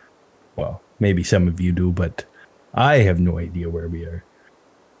are. Well, maybe some of you do, but I have no idea where we are.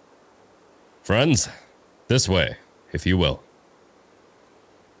 Friends, this way, if you will.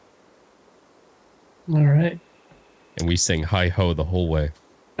 All right. And we sing hi-ho the whole way.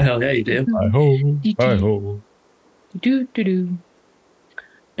 Hell yeah, you do. Hi-ho, hi-ho. Do.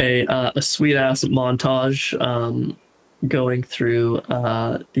 A sweet-ass montage going through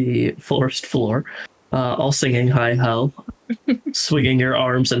the forest floor, all singing hi-ho, swinging your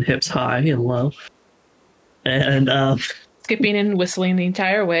arms and hips high and low. And skipping and whistling the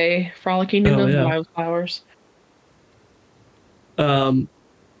entire way, frolicking in the wildflowers.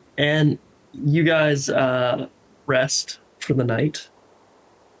 And you guys rest for the night.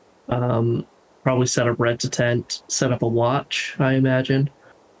 probably set up rent a tent, set up a watch, I imagine.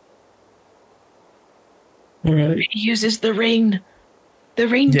 All right. He uses the ring. The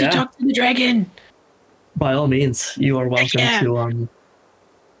ring to talk to the dragon. By all means, you are welcome to.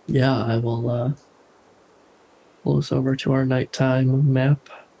 I will pull us over to our nighttime map.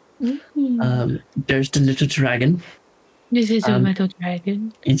 Mm-hmm. There's the little dragon. This is a little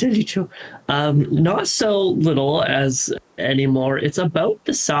dragon. It's a little, not so little as anymore. It's about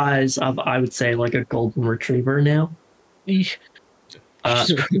the size of, I would say, like a golden retriever now. Oh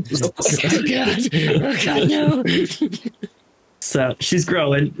God, no. So she's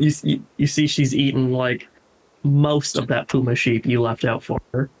growing. You see she's eaten like most of that puma sheep you left out for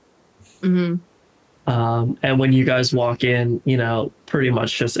her. Mm-hmm. And when you guys walk in, pretty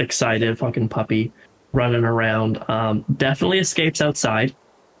much just excited fucking puppy running around. Definitely escapes outside.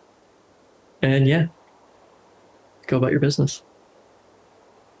 And yeah, go about your business.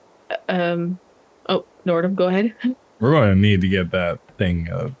 Nordum, go ahead. We're going to need to get that thing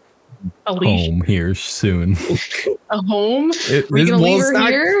home here soon. A home? We're going to leave her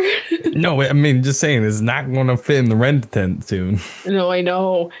here? No, I mean, just saying, it's not going to fit in the rent tent soon. No, I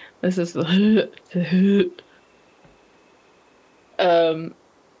know. This is the...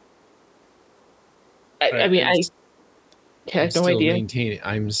 I have no idea.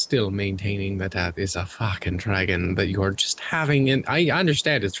 I'm still maintaining that is a fucking dragon that you're just having. And I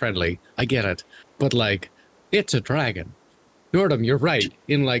understand it's friendly. I get it. But, like, it's a dragon. Nordum, you're right.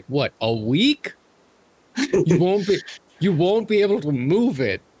 In, like, what, a week? You won't be able to move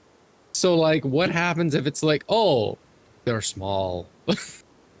it. So, like, what happens if it's like, oh, they're small?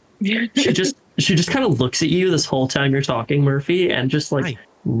 She just kind of looks at you this whole time you're talking, Murphy, and just like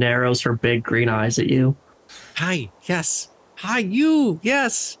narrows her big green eyes at you. Hi, yes. Hi, you,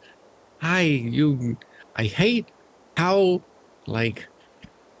 yes. Hi, you. I hate how, like,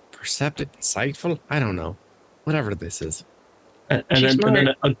 perceptive, insightful. I don't know. Whatever this is. And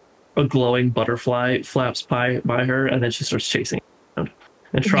then a glowing butterfly flaps by her, and then she starts chasing it around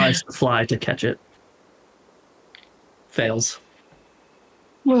and tries to fly to catch it. Fails.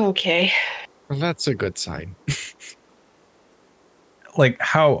 Well, okay. Well, that's a good sign. Like,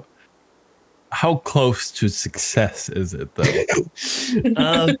 how close to success is it, though?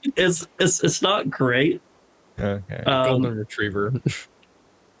 It's not great. Okay. Golden retriever.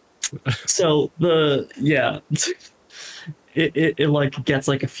 So it like gets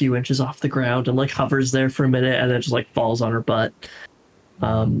like a few inches off the ground and like hovers there for a minute and then just like falls on her butt,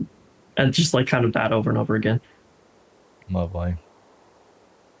 and just like kind of that over and over again. Lovely.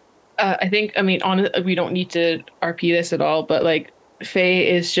 I think, honestly, we don't need to RP this at all, but like Faye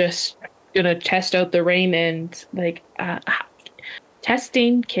is just gonna test out the rain and like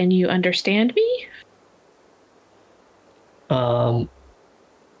testing. Can you understand me?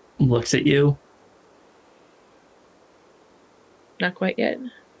 Looks at you. Not quite yet.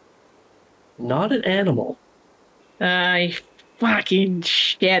 Not an animal. I fucking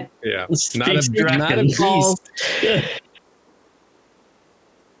shit. Yeah. Not a beast.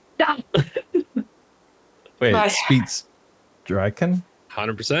 Stop. Wait, it speaks dragon?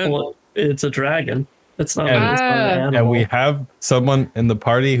 100%. Well, it's a dragon. It's not an animal. And we have someone in the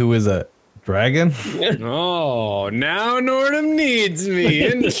party who is a dragon? Oh, now Nordum needs me.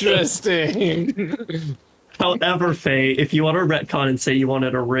 Interesting. However, Faye, if you want to retcon and say you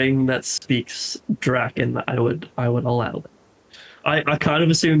wanted a ring that speaks dragon, I would allow it. I kind of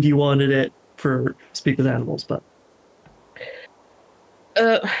assumed you wanted it for speak with animals, but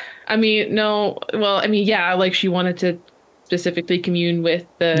no. Well, yeah, like she wanted to specifically commune with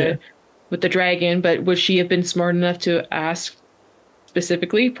the dragon, but would she have been smart enough to ask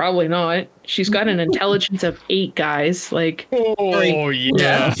specifically? Probably not. She's got an intelligence of 8, guys. Like,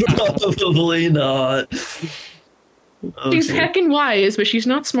 yeah, probably not. She's heckin' wise, but she's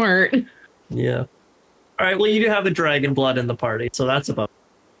not smart. Yeah. All right. Well, you do have a dragon blood in the party, so that's about.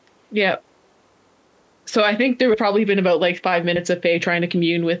 Yeah. So I think there would probably been about like 5 minutes of Faye trying to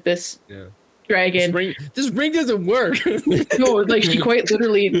commune with this dragon. This ring doesn't work. No, like she quite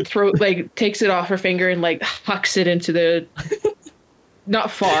literally takes it off her finger and like hucks it into the,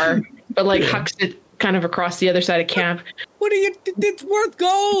 not far, but like hucks it kind of across the other side of camp. What are you? It's worth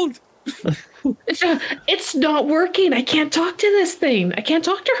gold. It's not working. I can't talk to this thing. I can't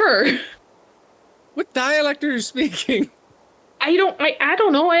talk to her. What dialect are you speaking? I don't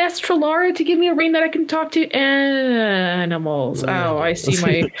know. I asked Trilara to give me a ring that I can talk to animals. Oh, I see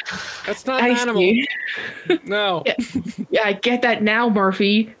my. That's not an animal. No. Yeah, I get that now,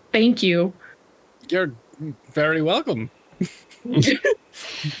 Murphy. Thank you. You're very welcome.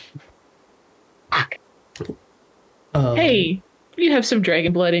 Hey, you have some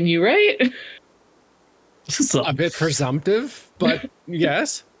dragon blood in you, right? So, A bit presumptive, but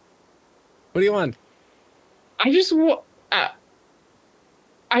yes. What do you want? I just want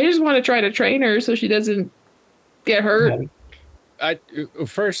to try to train her so she doesn't get hurt.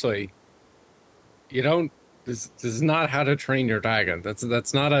 Firstly, you don't. This is not how to train your dragon.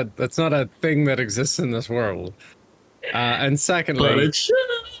 That's not a thing that exists in this world. And secondly, but it should.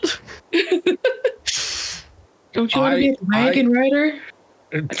 Don't you want to be a dragon rider?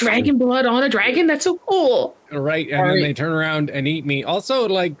 A dragon blood on a dragon? That's so cool. Right, and then they turn around and eat me. Also,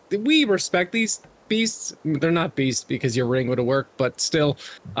 like, we respect these beasts. They're not beasts because your ring would have worked, but still.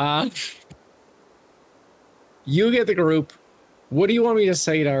 You get the group. What do you want me to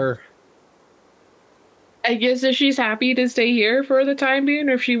say to her? I guess if she's happy to stay here for the time being,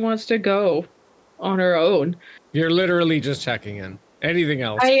 or if she wants to go on her own. You're literally just checking in. Anything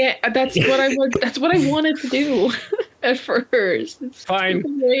else? That's what I wanted to do at first. It's fine.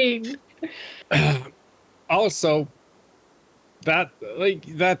 Also,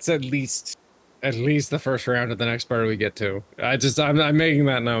 that's at least the first round of the next part we get to. I'm making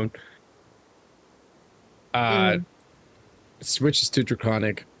that known. Switches to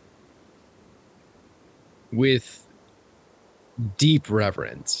Draconic with deep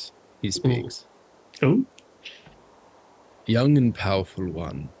reverence. He speaks. Oh. Young and powerful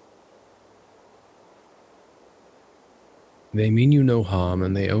one. They mean you no harm,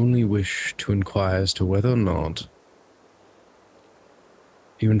 and they only wish to inquire as to whether or not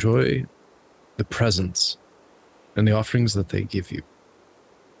you enjoy the presents and the offerings that they give you,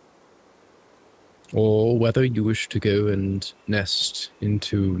 or whether you wish to go and nest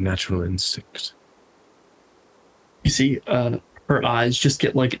into natural instinct. You see, her eyes just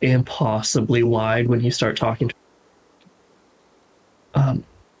get like impossibly wide when you start talking to her.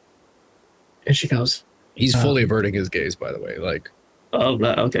 And she goes, He's fully averting his gaze, by the way. Like, oh,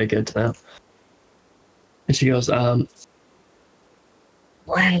 okay, good to know. And she goes, wow,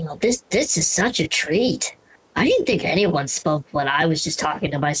 this is such a treat. I didn't think anyone spoke when I was just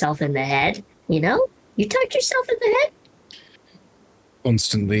talking to myself in the head. You know? You talked yourself in the head?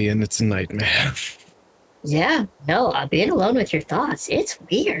 constantly, and it's a nightmare. Yeah, no, being alone with your thoughts, it's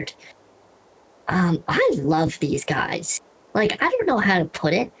weird. I love these guys. Like, I don't know how to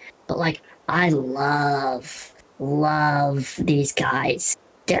put it, but like, I love these guys.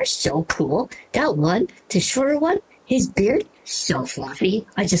 They're so cool. That one, the shorter one, his beard, so fluffy.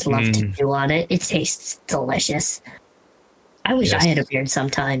 I just love to chew on it. It tastes delicious. I wish I had a beard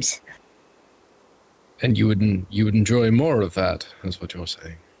sometimes. And you would enjoy more of that, is what you're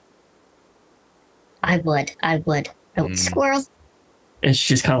saying. I would. Oh, squirrel. And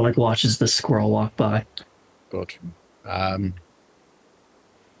she just kind of like watches the squirrel walk by. Good. I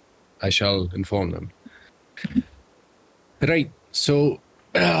shall inform them. Right, so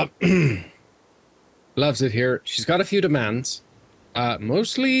loves it here. She's got a few demands,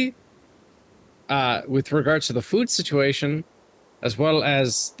 mostly with regards to the food situation, as well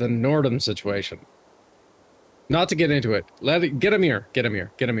as the Nordum situation. Not to get into it. Get him here.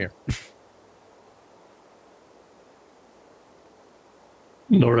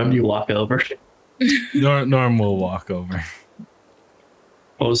 Nordum, you walk over. Norm will walk over.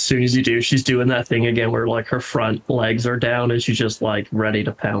 Well, as soon as you do, she's doing that thing again where like her front legs are down and she's just like ready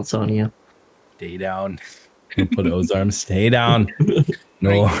to pounce on you. Stay down. Put those arms. Stay down.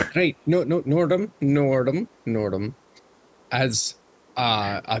 No. Right. No, Nordum. As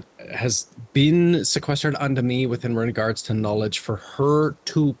has been sequestered unto me within regards to knowledge for her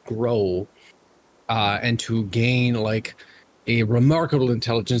to grow and to gain like a remarkable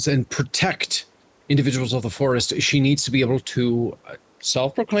intelligence and protect individuals of the forest. She needs to be able to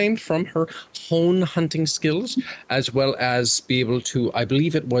self-proclaimed from her own hunting skills, as well as be able to, I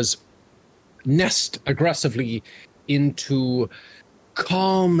believe it was, nest aggressively into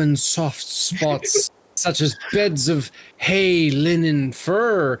calm and soft spots such as beds of hay, linen,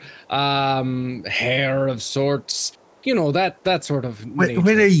 fur, hair of sorts, you know, that sort of nature.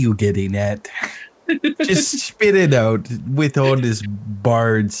 What are you getting at? Just spit it out with all this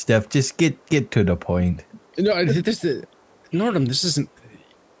bard stuff. Just get to the point. No, Nordum, this isn't.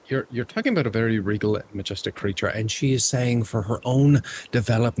 You're talking about a very regal and majestic creature, and she is saying for her own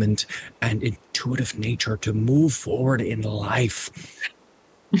development and intuitive nature to move forward in life.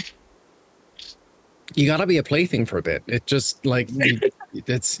 You gotta be a plaything for a bit. It just like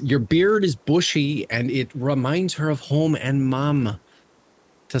it's your beard is bushy, and it reminds her of home and mom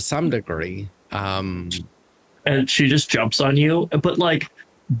to some degree. And she just jumps on you, but like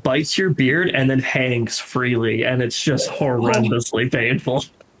bites your beard and then hangs freely, and it's just horrendously painful.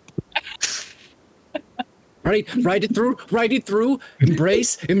 Right, ride it through,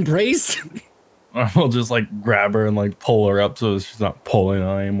 embrace. We'll just like grab her and like pull her up so she's not pulling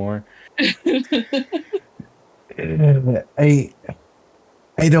on anymore. I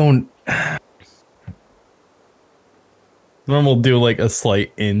don't. Then we'll do like a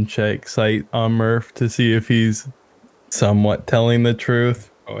slight in-check sight on Murph to see if he's somewhat telling the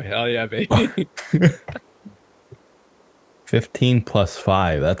truth. Oh, hell yeah, baby. 15 plus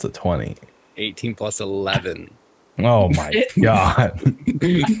 5, that's a 20. 18 plus 11. Oh my god.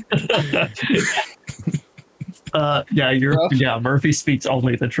 Murphy speaks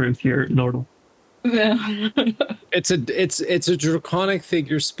only the truth here, Nordal. It's a draconic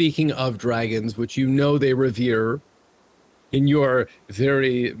figure speaking of dragons, which you know they revere in your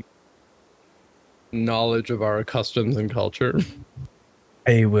very knowledge of our customs and culture.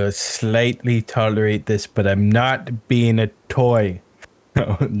 I will slightly tolerate this, but I'm not being a toy.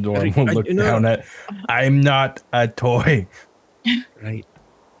 Norm will look down at. I'm not a toy. Right.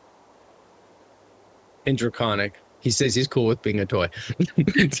 In draconic, he says he's cool with being a toy.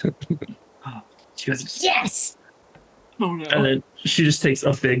 She goes, yes! Oh no. and then she just takes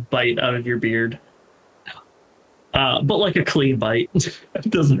a big bite out of your beard. But like a clean bite. It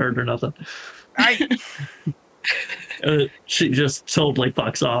doesn't hurt or nothing. She just totally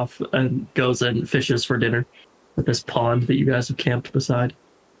fucks off and goes and fishes for dinner at this pond that you guys have camped beside.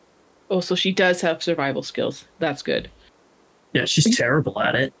 Oh, so she does have survival skills. That's good. Yeah, she's terrible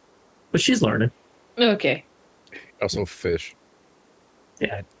at it, but she's learning. Okay. Also fish.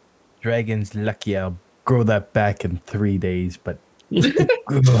 Yeah. Dragon's lucky I'll grow that back in 3 days, but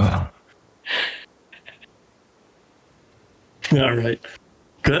All right.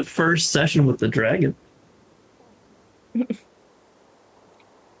 Good first session with the dragon.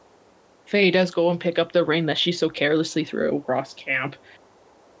 Faye does go and pick up the ring that she so carelessly threw across camp.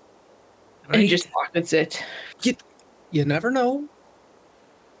 And just pockets it. You never know.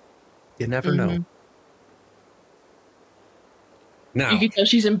 You never know. Now, You can tell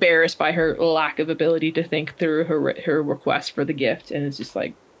she's embarrassed by her lack of ability to think through her request for the gift, and it's just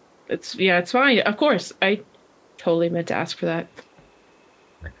like, it's fine. Of course, I totally meant to ask for that.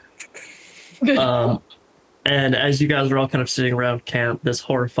 And as you guys are all kind of sitting around camp, this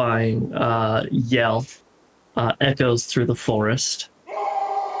horrifying yell echoes through the forest.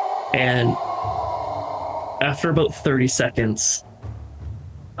 And after about 30 seconds,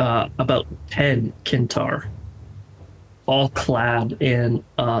 about 10 Kintar, all clad in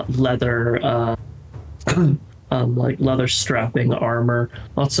leather, like leather strapping armor,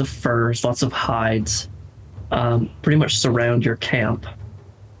 lots of furs, lots of hides, pretty much surround your camp.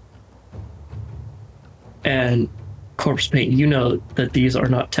 And Corpse Paint, you know that these are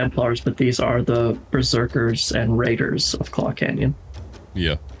not Templars, but these are the Berserkers and Raiders of Claw Canyon.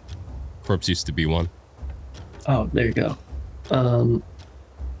 Yeah. Corpse used to be one. Oh, there you go.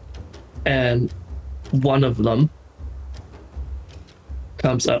 And one of them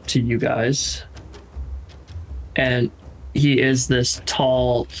comes up to you guys, and he is this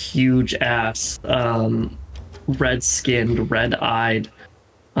tall, huge ass, red-skinned, red-eyed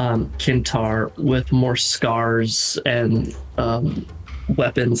Kintar with more scars and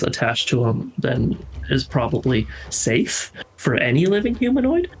weapons attached to him than is probably safe for any living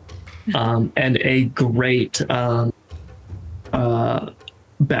humanoid. And a great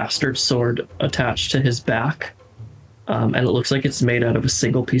bastard sword attached to his back. And it looks like it's made out of a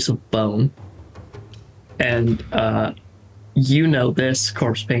single piece of bone. And you know this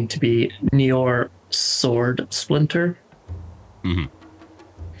Corpse Paint to be Nior Sword Splinter. Mm-hmm.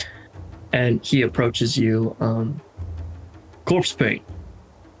 And he approaches you. Corpse Paint,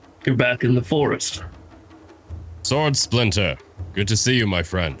 you're back in the forest. Sword Splinter, good to see you, my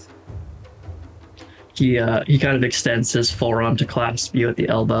friend. He kind of extends his forearm to clasp you at the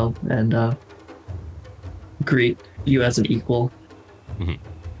elbow and greet you as an equal. Mm-hmm.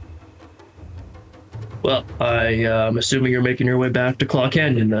 Well, I'm assuming you're making your way back to Claw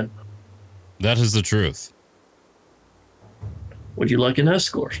Canyon then. That is the truth. Would you like an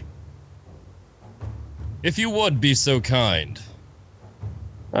escort? If you would be so kind.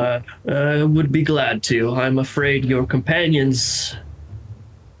 I would be glad to. I'm afraid your companions,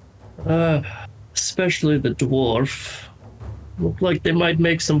 especially the dwarf, look like they might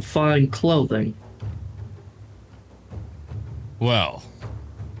make some fine clothing. Well,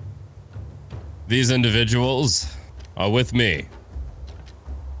 these individuals are with me.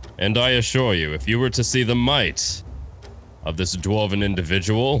 And I assure you, if you were to see the might of this dwarven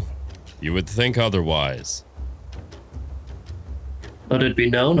individual, you would think otherwise. Let it be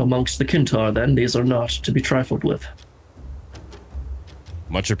known amongst the Kintar, then, these are not to be trifled with.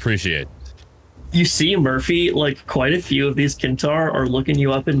 Much appreciated. You see, Murphy, like, quite a few of these Kintar are looking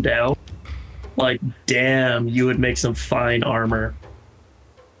you up and down, Like, damn, you would make some fine armor.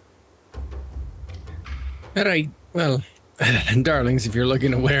 All right. Well, darlings, if you're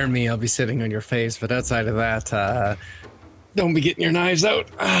looking to wear me, I'll be sitting on your face. But outside of that, don't be getting your knives out.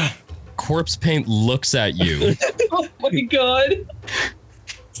 Corpse Paint looks at you. Oh my god.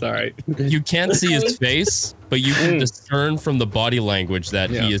 Sorry. You can't see his face, but you can discern from the body language that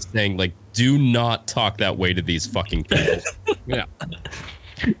he is saying, like, do not talk that way to these fucking people. Yeah.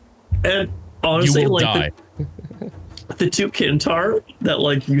 And honestly, you will like die. the two Kintar that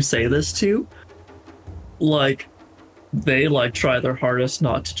like you say this to, like they like try their hardest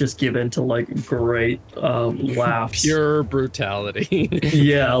not to just give in to like great laughs. Pure brutality.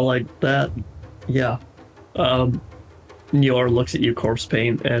 Yeah, like that. Yeah. Nior looks at you, Corpse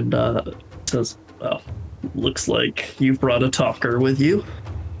Paint, and says, "Well, looks like you've brought a talker with you."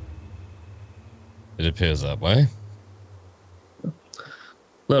 It appears that way.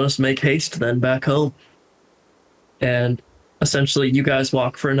 Let us make haste then back home. And essentially, you guys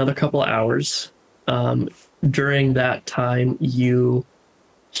walk for another couple hours. During that time, you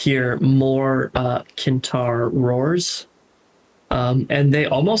hear more Kintar roars. And they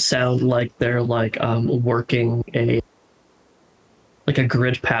almost sound like they're like working a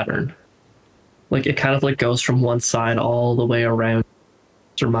grid pattern. Like it kind of like goes from one side all the way around.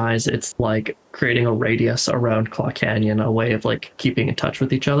 Surmise it's like creating a radius around Claw Canyon, a way of like keeping in touch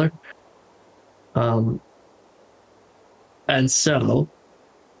with each other. And so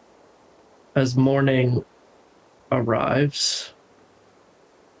as morning arrives,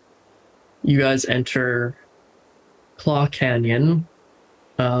 you guys enter Claw Canyon,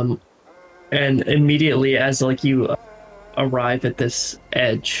 and immediately as like you arrive at this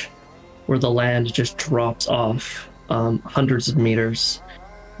edge where the land just drops off hundreds of meters,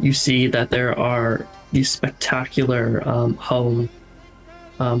 you see that there are these spectacular homes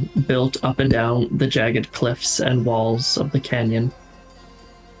built up and down the jagged cliffs and walls of the canyon.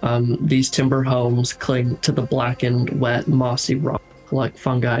 These timber homes cling to the blackened, wet, mossy rock like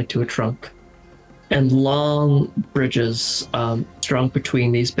fungi to a trunk. And long bridges strung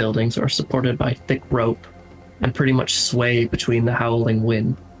between these buildings are supported by thick rope and pretty much sway between the howling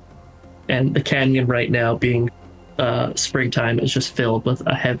wind. And the canyon right now, being springtime, is just filled with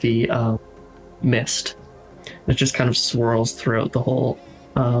a heavy mist. It just kind of swirls throughout the whole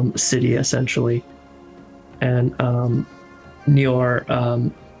city, essentially. And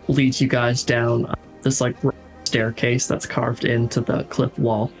Nior leads you guys down this like staircase that's carved into the cliff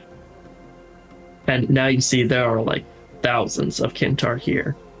wall. And now you see there are like thousands of Kintar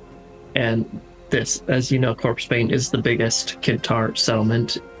here. And this, as you know, Corpse Paint is the biggest Kintar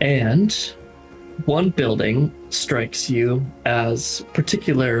settlement. And one building strikes you as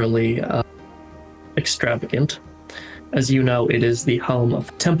particularly extravagant. As you know, it is the home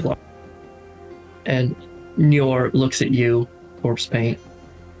of Templar. And Nior looks at you, Corpse Paint,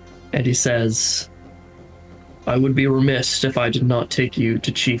 and he says, "I would be remiss if I did not take you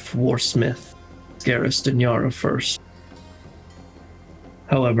to Chief Warsmith Garrus Dinyara first.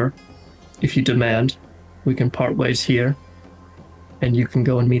 However, if you demand, we can part ways here, and you can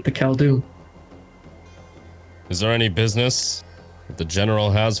go and meet the Khaldoon." Is there any business that the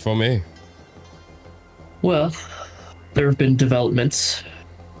general has for me? Well, there have been developments,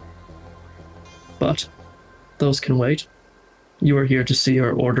 but those can wait. You are here to see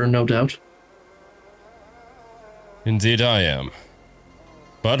our order, no doubt. Indeed I am.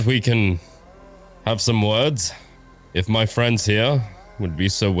 But we can have some words, if my friends here would be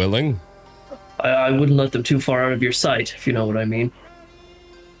so willing. I wouldn't let them too far out of your sight, if you know what I mean.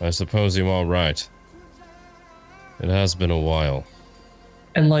 I suppose you are right. It has been a while.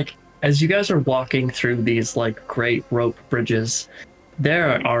 And like, as you guys are walking through these like great rope bridges,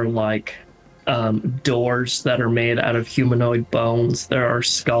 there are like doors that are made out of humanoid bones. There are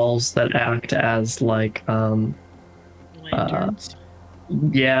skulls that act as like Lanterns.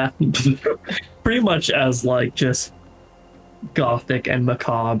 Yeah, pretty much as like just gothic and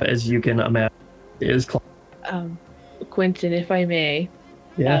macabre as you can imagine is. Quentin, if I may,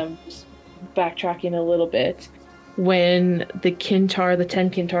 Yeah. just backtracking a little bit, when the 10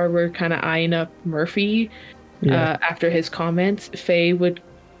 Kintar were kind of eyeing up Murphy, after his comments, Faye would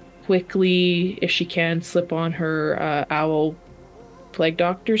quickly, if she can, slip on her owl plague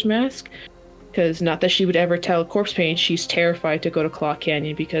doctor's mask. Because not that she would ever tell Corpse Paint, she's terrified to go to Claw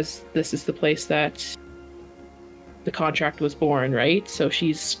Canyon because this is the place that the contract was born, right? So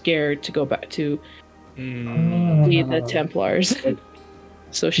she's scared to go back to see the Templars.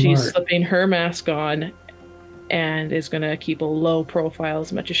 So she's slipping her mask on and is going to keep a low profile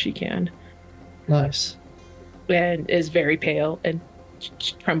as much as she can. Nice. And is very pale and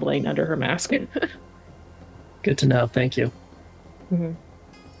trembling under her mask. Good to know. Thank you. Mm-hmm.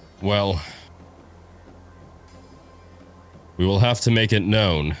 Well, we will have to make it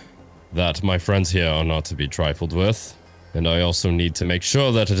known that my friends here are not to be trifled with, and I also need to make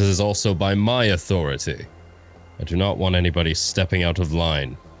sure that it is also by my authority. I do not want anybody stepping out of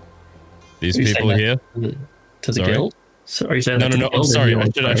line. These people here... To the guild? So are you saying no, I'm sorry. I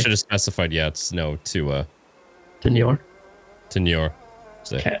Nior, should have specified. Yeah, it's no to Nior. To Nior.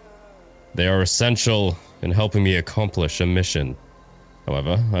 So okay. They are essential in helping me accomplish a mission.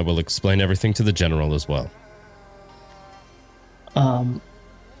 However, I will explain everything to the general as well.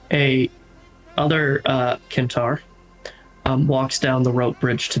 A other Kintar walks down the rope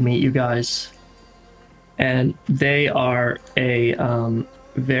bridge to meet you guys, and they are a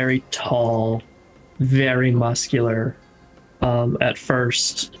very tall, very muscular. At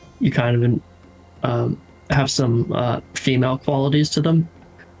first, you kind of have some female qualities to them,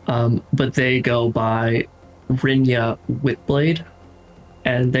 but they go by Rinya Whitblade,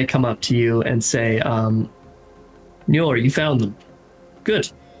 and they come up to you and say, Nior, you found them.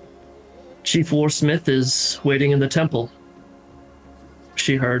 Good. Chief Warsmith is waiting in the temple.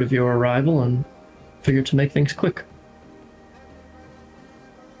 She heard of your arrival and figured to make things quick.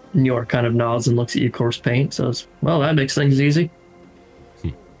 Nior kind of nods and looks at you, Corpse Paint, says, well, that makes things easy.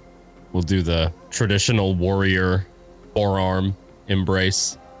 We'll do the traditional warrior forearm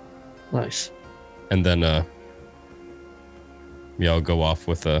embrace. Nice. And then, yeah, I'll go off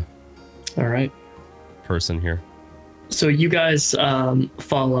with a all right person here. So you guys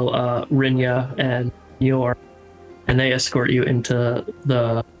follow Rinya and Nior, and they escort you into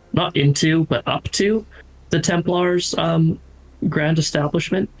not into, but up to the Templars' grand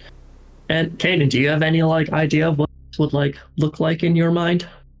establishment. And Kaden, do you have any idea of what this would look like in your mind?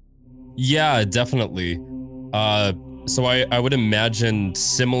 Yeah, definitely. So I would imagine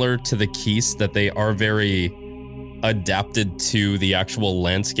similar to the Keys that they are very adapted to the actual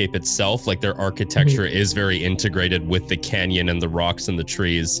landscape itself. Like their architecture is very integrated with the canyon and the rocks and the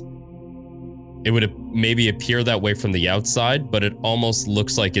trees. It would maybe appear that way from the outside, but it almost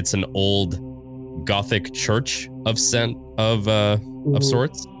looks like it's an old Gothic church of sorts.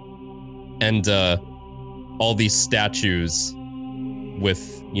 And all these statues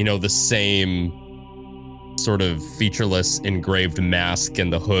with, the same sort of featureless engraved mask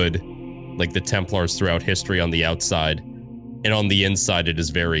and the hood, like the Templars throughout history on the outside. And on the inside, it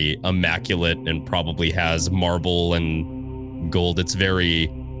is very immaculate and probably has marble and gold. It's very,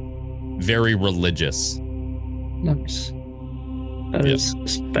 very religious. Nice. That is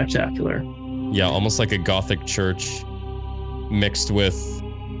spectacular. Yeah, almost like a Gothic church mixed with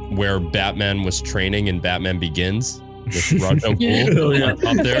where Batman was training in Batman Begins. With Ra's al Ghul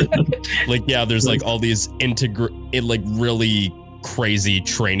up there. There's all these really crazy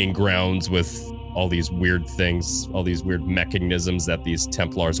training grounds with all these weird things, all these weird mechanisms that these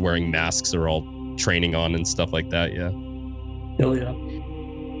Templars wearing masks are all training on and stuff like that, yeah. Hell yeah.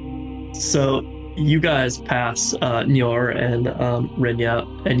 So you guys pass Nior and Rinya,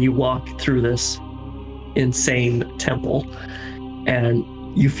 and you walk through this insane temple, and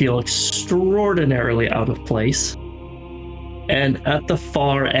you feel extraordinarily out of place. And at the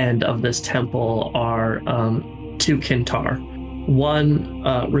far end of this temple are two Kintar. One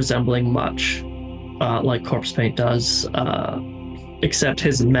resembling much like Corpse Paint does, except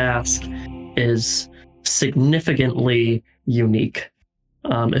his mask is significantly unique.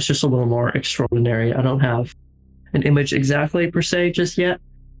 It's just a little more extraordinary. I don't have an image exactly per se just yet,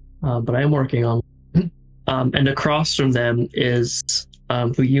 but I am working on it. And across from them is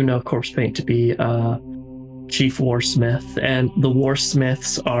who Corpse Paint to be Chief Warsmith, and the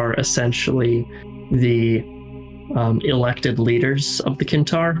Warsmiths are essentially the elected leaders of the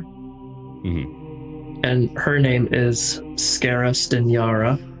Kintar. Mm-hmm. And her name is Skara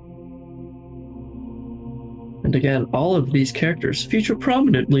Stinyara. And again, all of these characters feature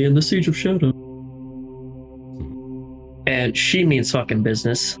prominently in the Siege of Shadow. And she means fucking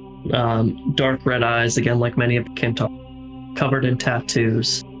business. Dark red eyes, again, like many of the Kintar, covered in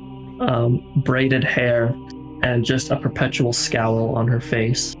tattoos, braided hair, and just a perpetual scowl on her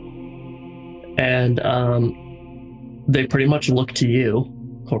face. And they pretty much look to you,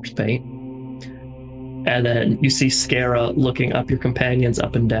 Corpse Paint. And then you see Skara looking up your companions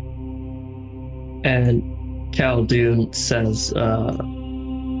up and down. And Khaldun says,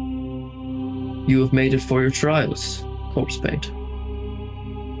 you have made it for your trials, Corpse Paint.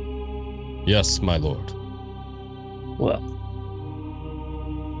 Yes, my lord. Well,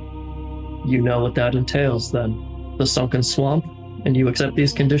 you know what that entails, then. The sunken swamp, and you accept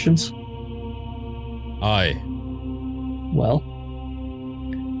these conditions? Aye. Well,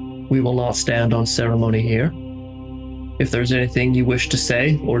 we will not stand on ceremony here. If there's anything you wish to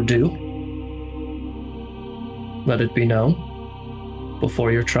say or do, let it be known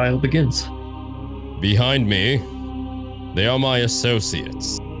before your trial begins. Behind me, they are my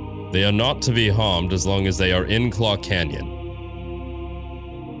associates. They are not to be harmed as long as they are in Claw Canyon.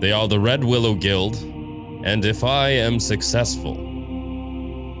 They are the Red Willow Guild, and if I am successful,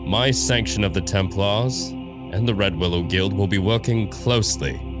 my sanction of the Templars and the Red Willow Guild will be working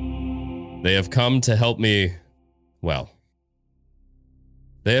closely. They have come to help me,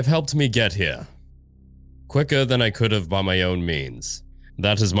 they have helped me get here. Quicker than I could have by my own means.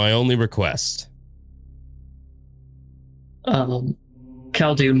 That is my only request.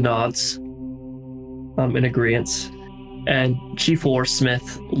 Khaldun nods in agreement, and Chief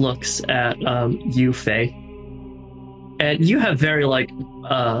Warsmith looks at you, Faye. And you have very, like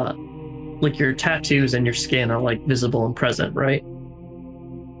your tattoos and your skin are, like, visible and present, right?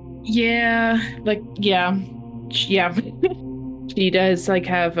 Yeah. She does, like,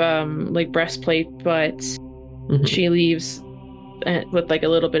 have, breastplate, but she leaves with, like, a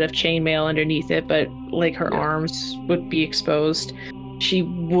little bit of chainmail underneath it, but, like, her arms would be exposed. She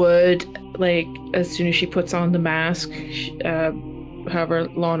would, like, as soon as she puts on the mask, however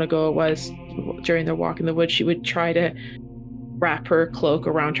long ago it was, during their walk in the woods, she would try to wrap her cloak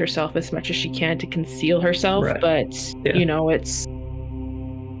around herself as much as she can to conceal herself, right. But, you know, it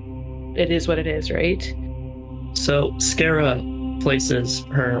is what it is, right? So Skara places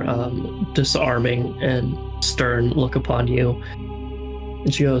her disarming and stern look upon you,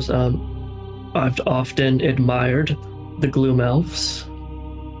 and she goes, I've often admired the Gloom Elves.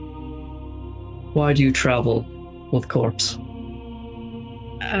 Why do you travel with corpse?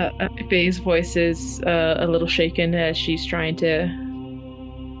 Faye's voice is a little shaken as she's trying to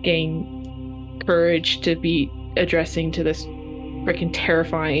gain courage to be addressing to this freaking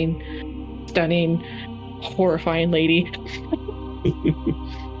terrifying, stunning, horrifying lady.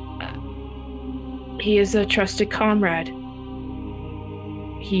 He is a trusted comrade.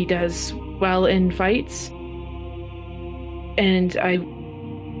 He does well in fights, and I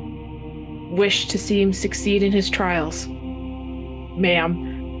wish to see him succeed in his trials. Ma'am.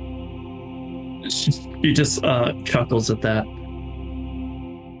 She just chuckles at that.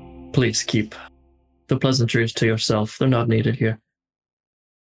 Please keep the pleasantries to yourself. They're not needed here.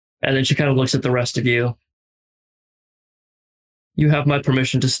 And then she kind of looks at the rest of you. You have my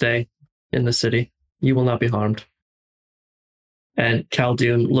permission to stay in the city. You will not be harmed. And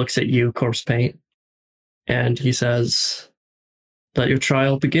Khaldun looks at you, Corpse Paint, and he says, let your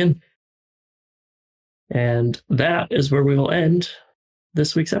trial begin. And that is where we will end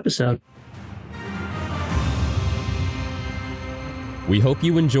this week's episode. We hope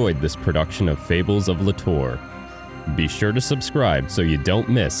you enjoyed this production of Fables of Latour. Be sure to subscribe so you don't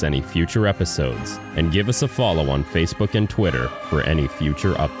miss any future episodes, and give us a follow on Facebook and Twitter for any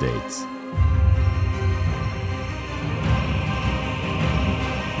future updates.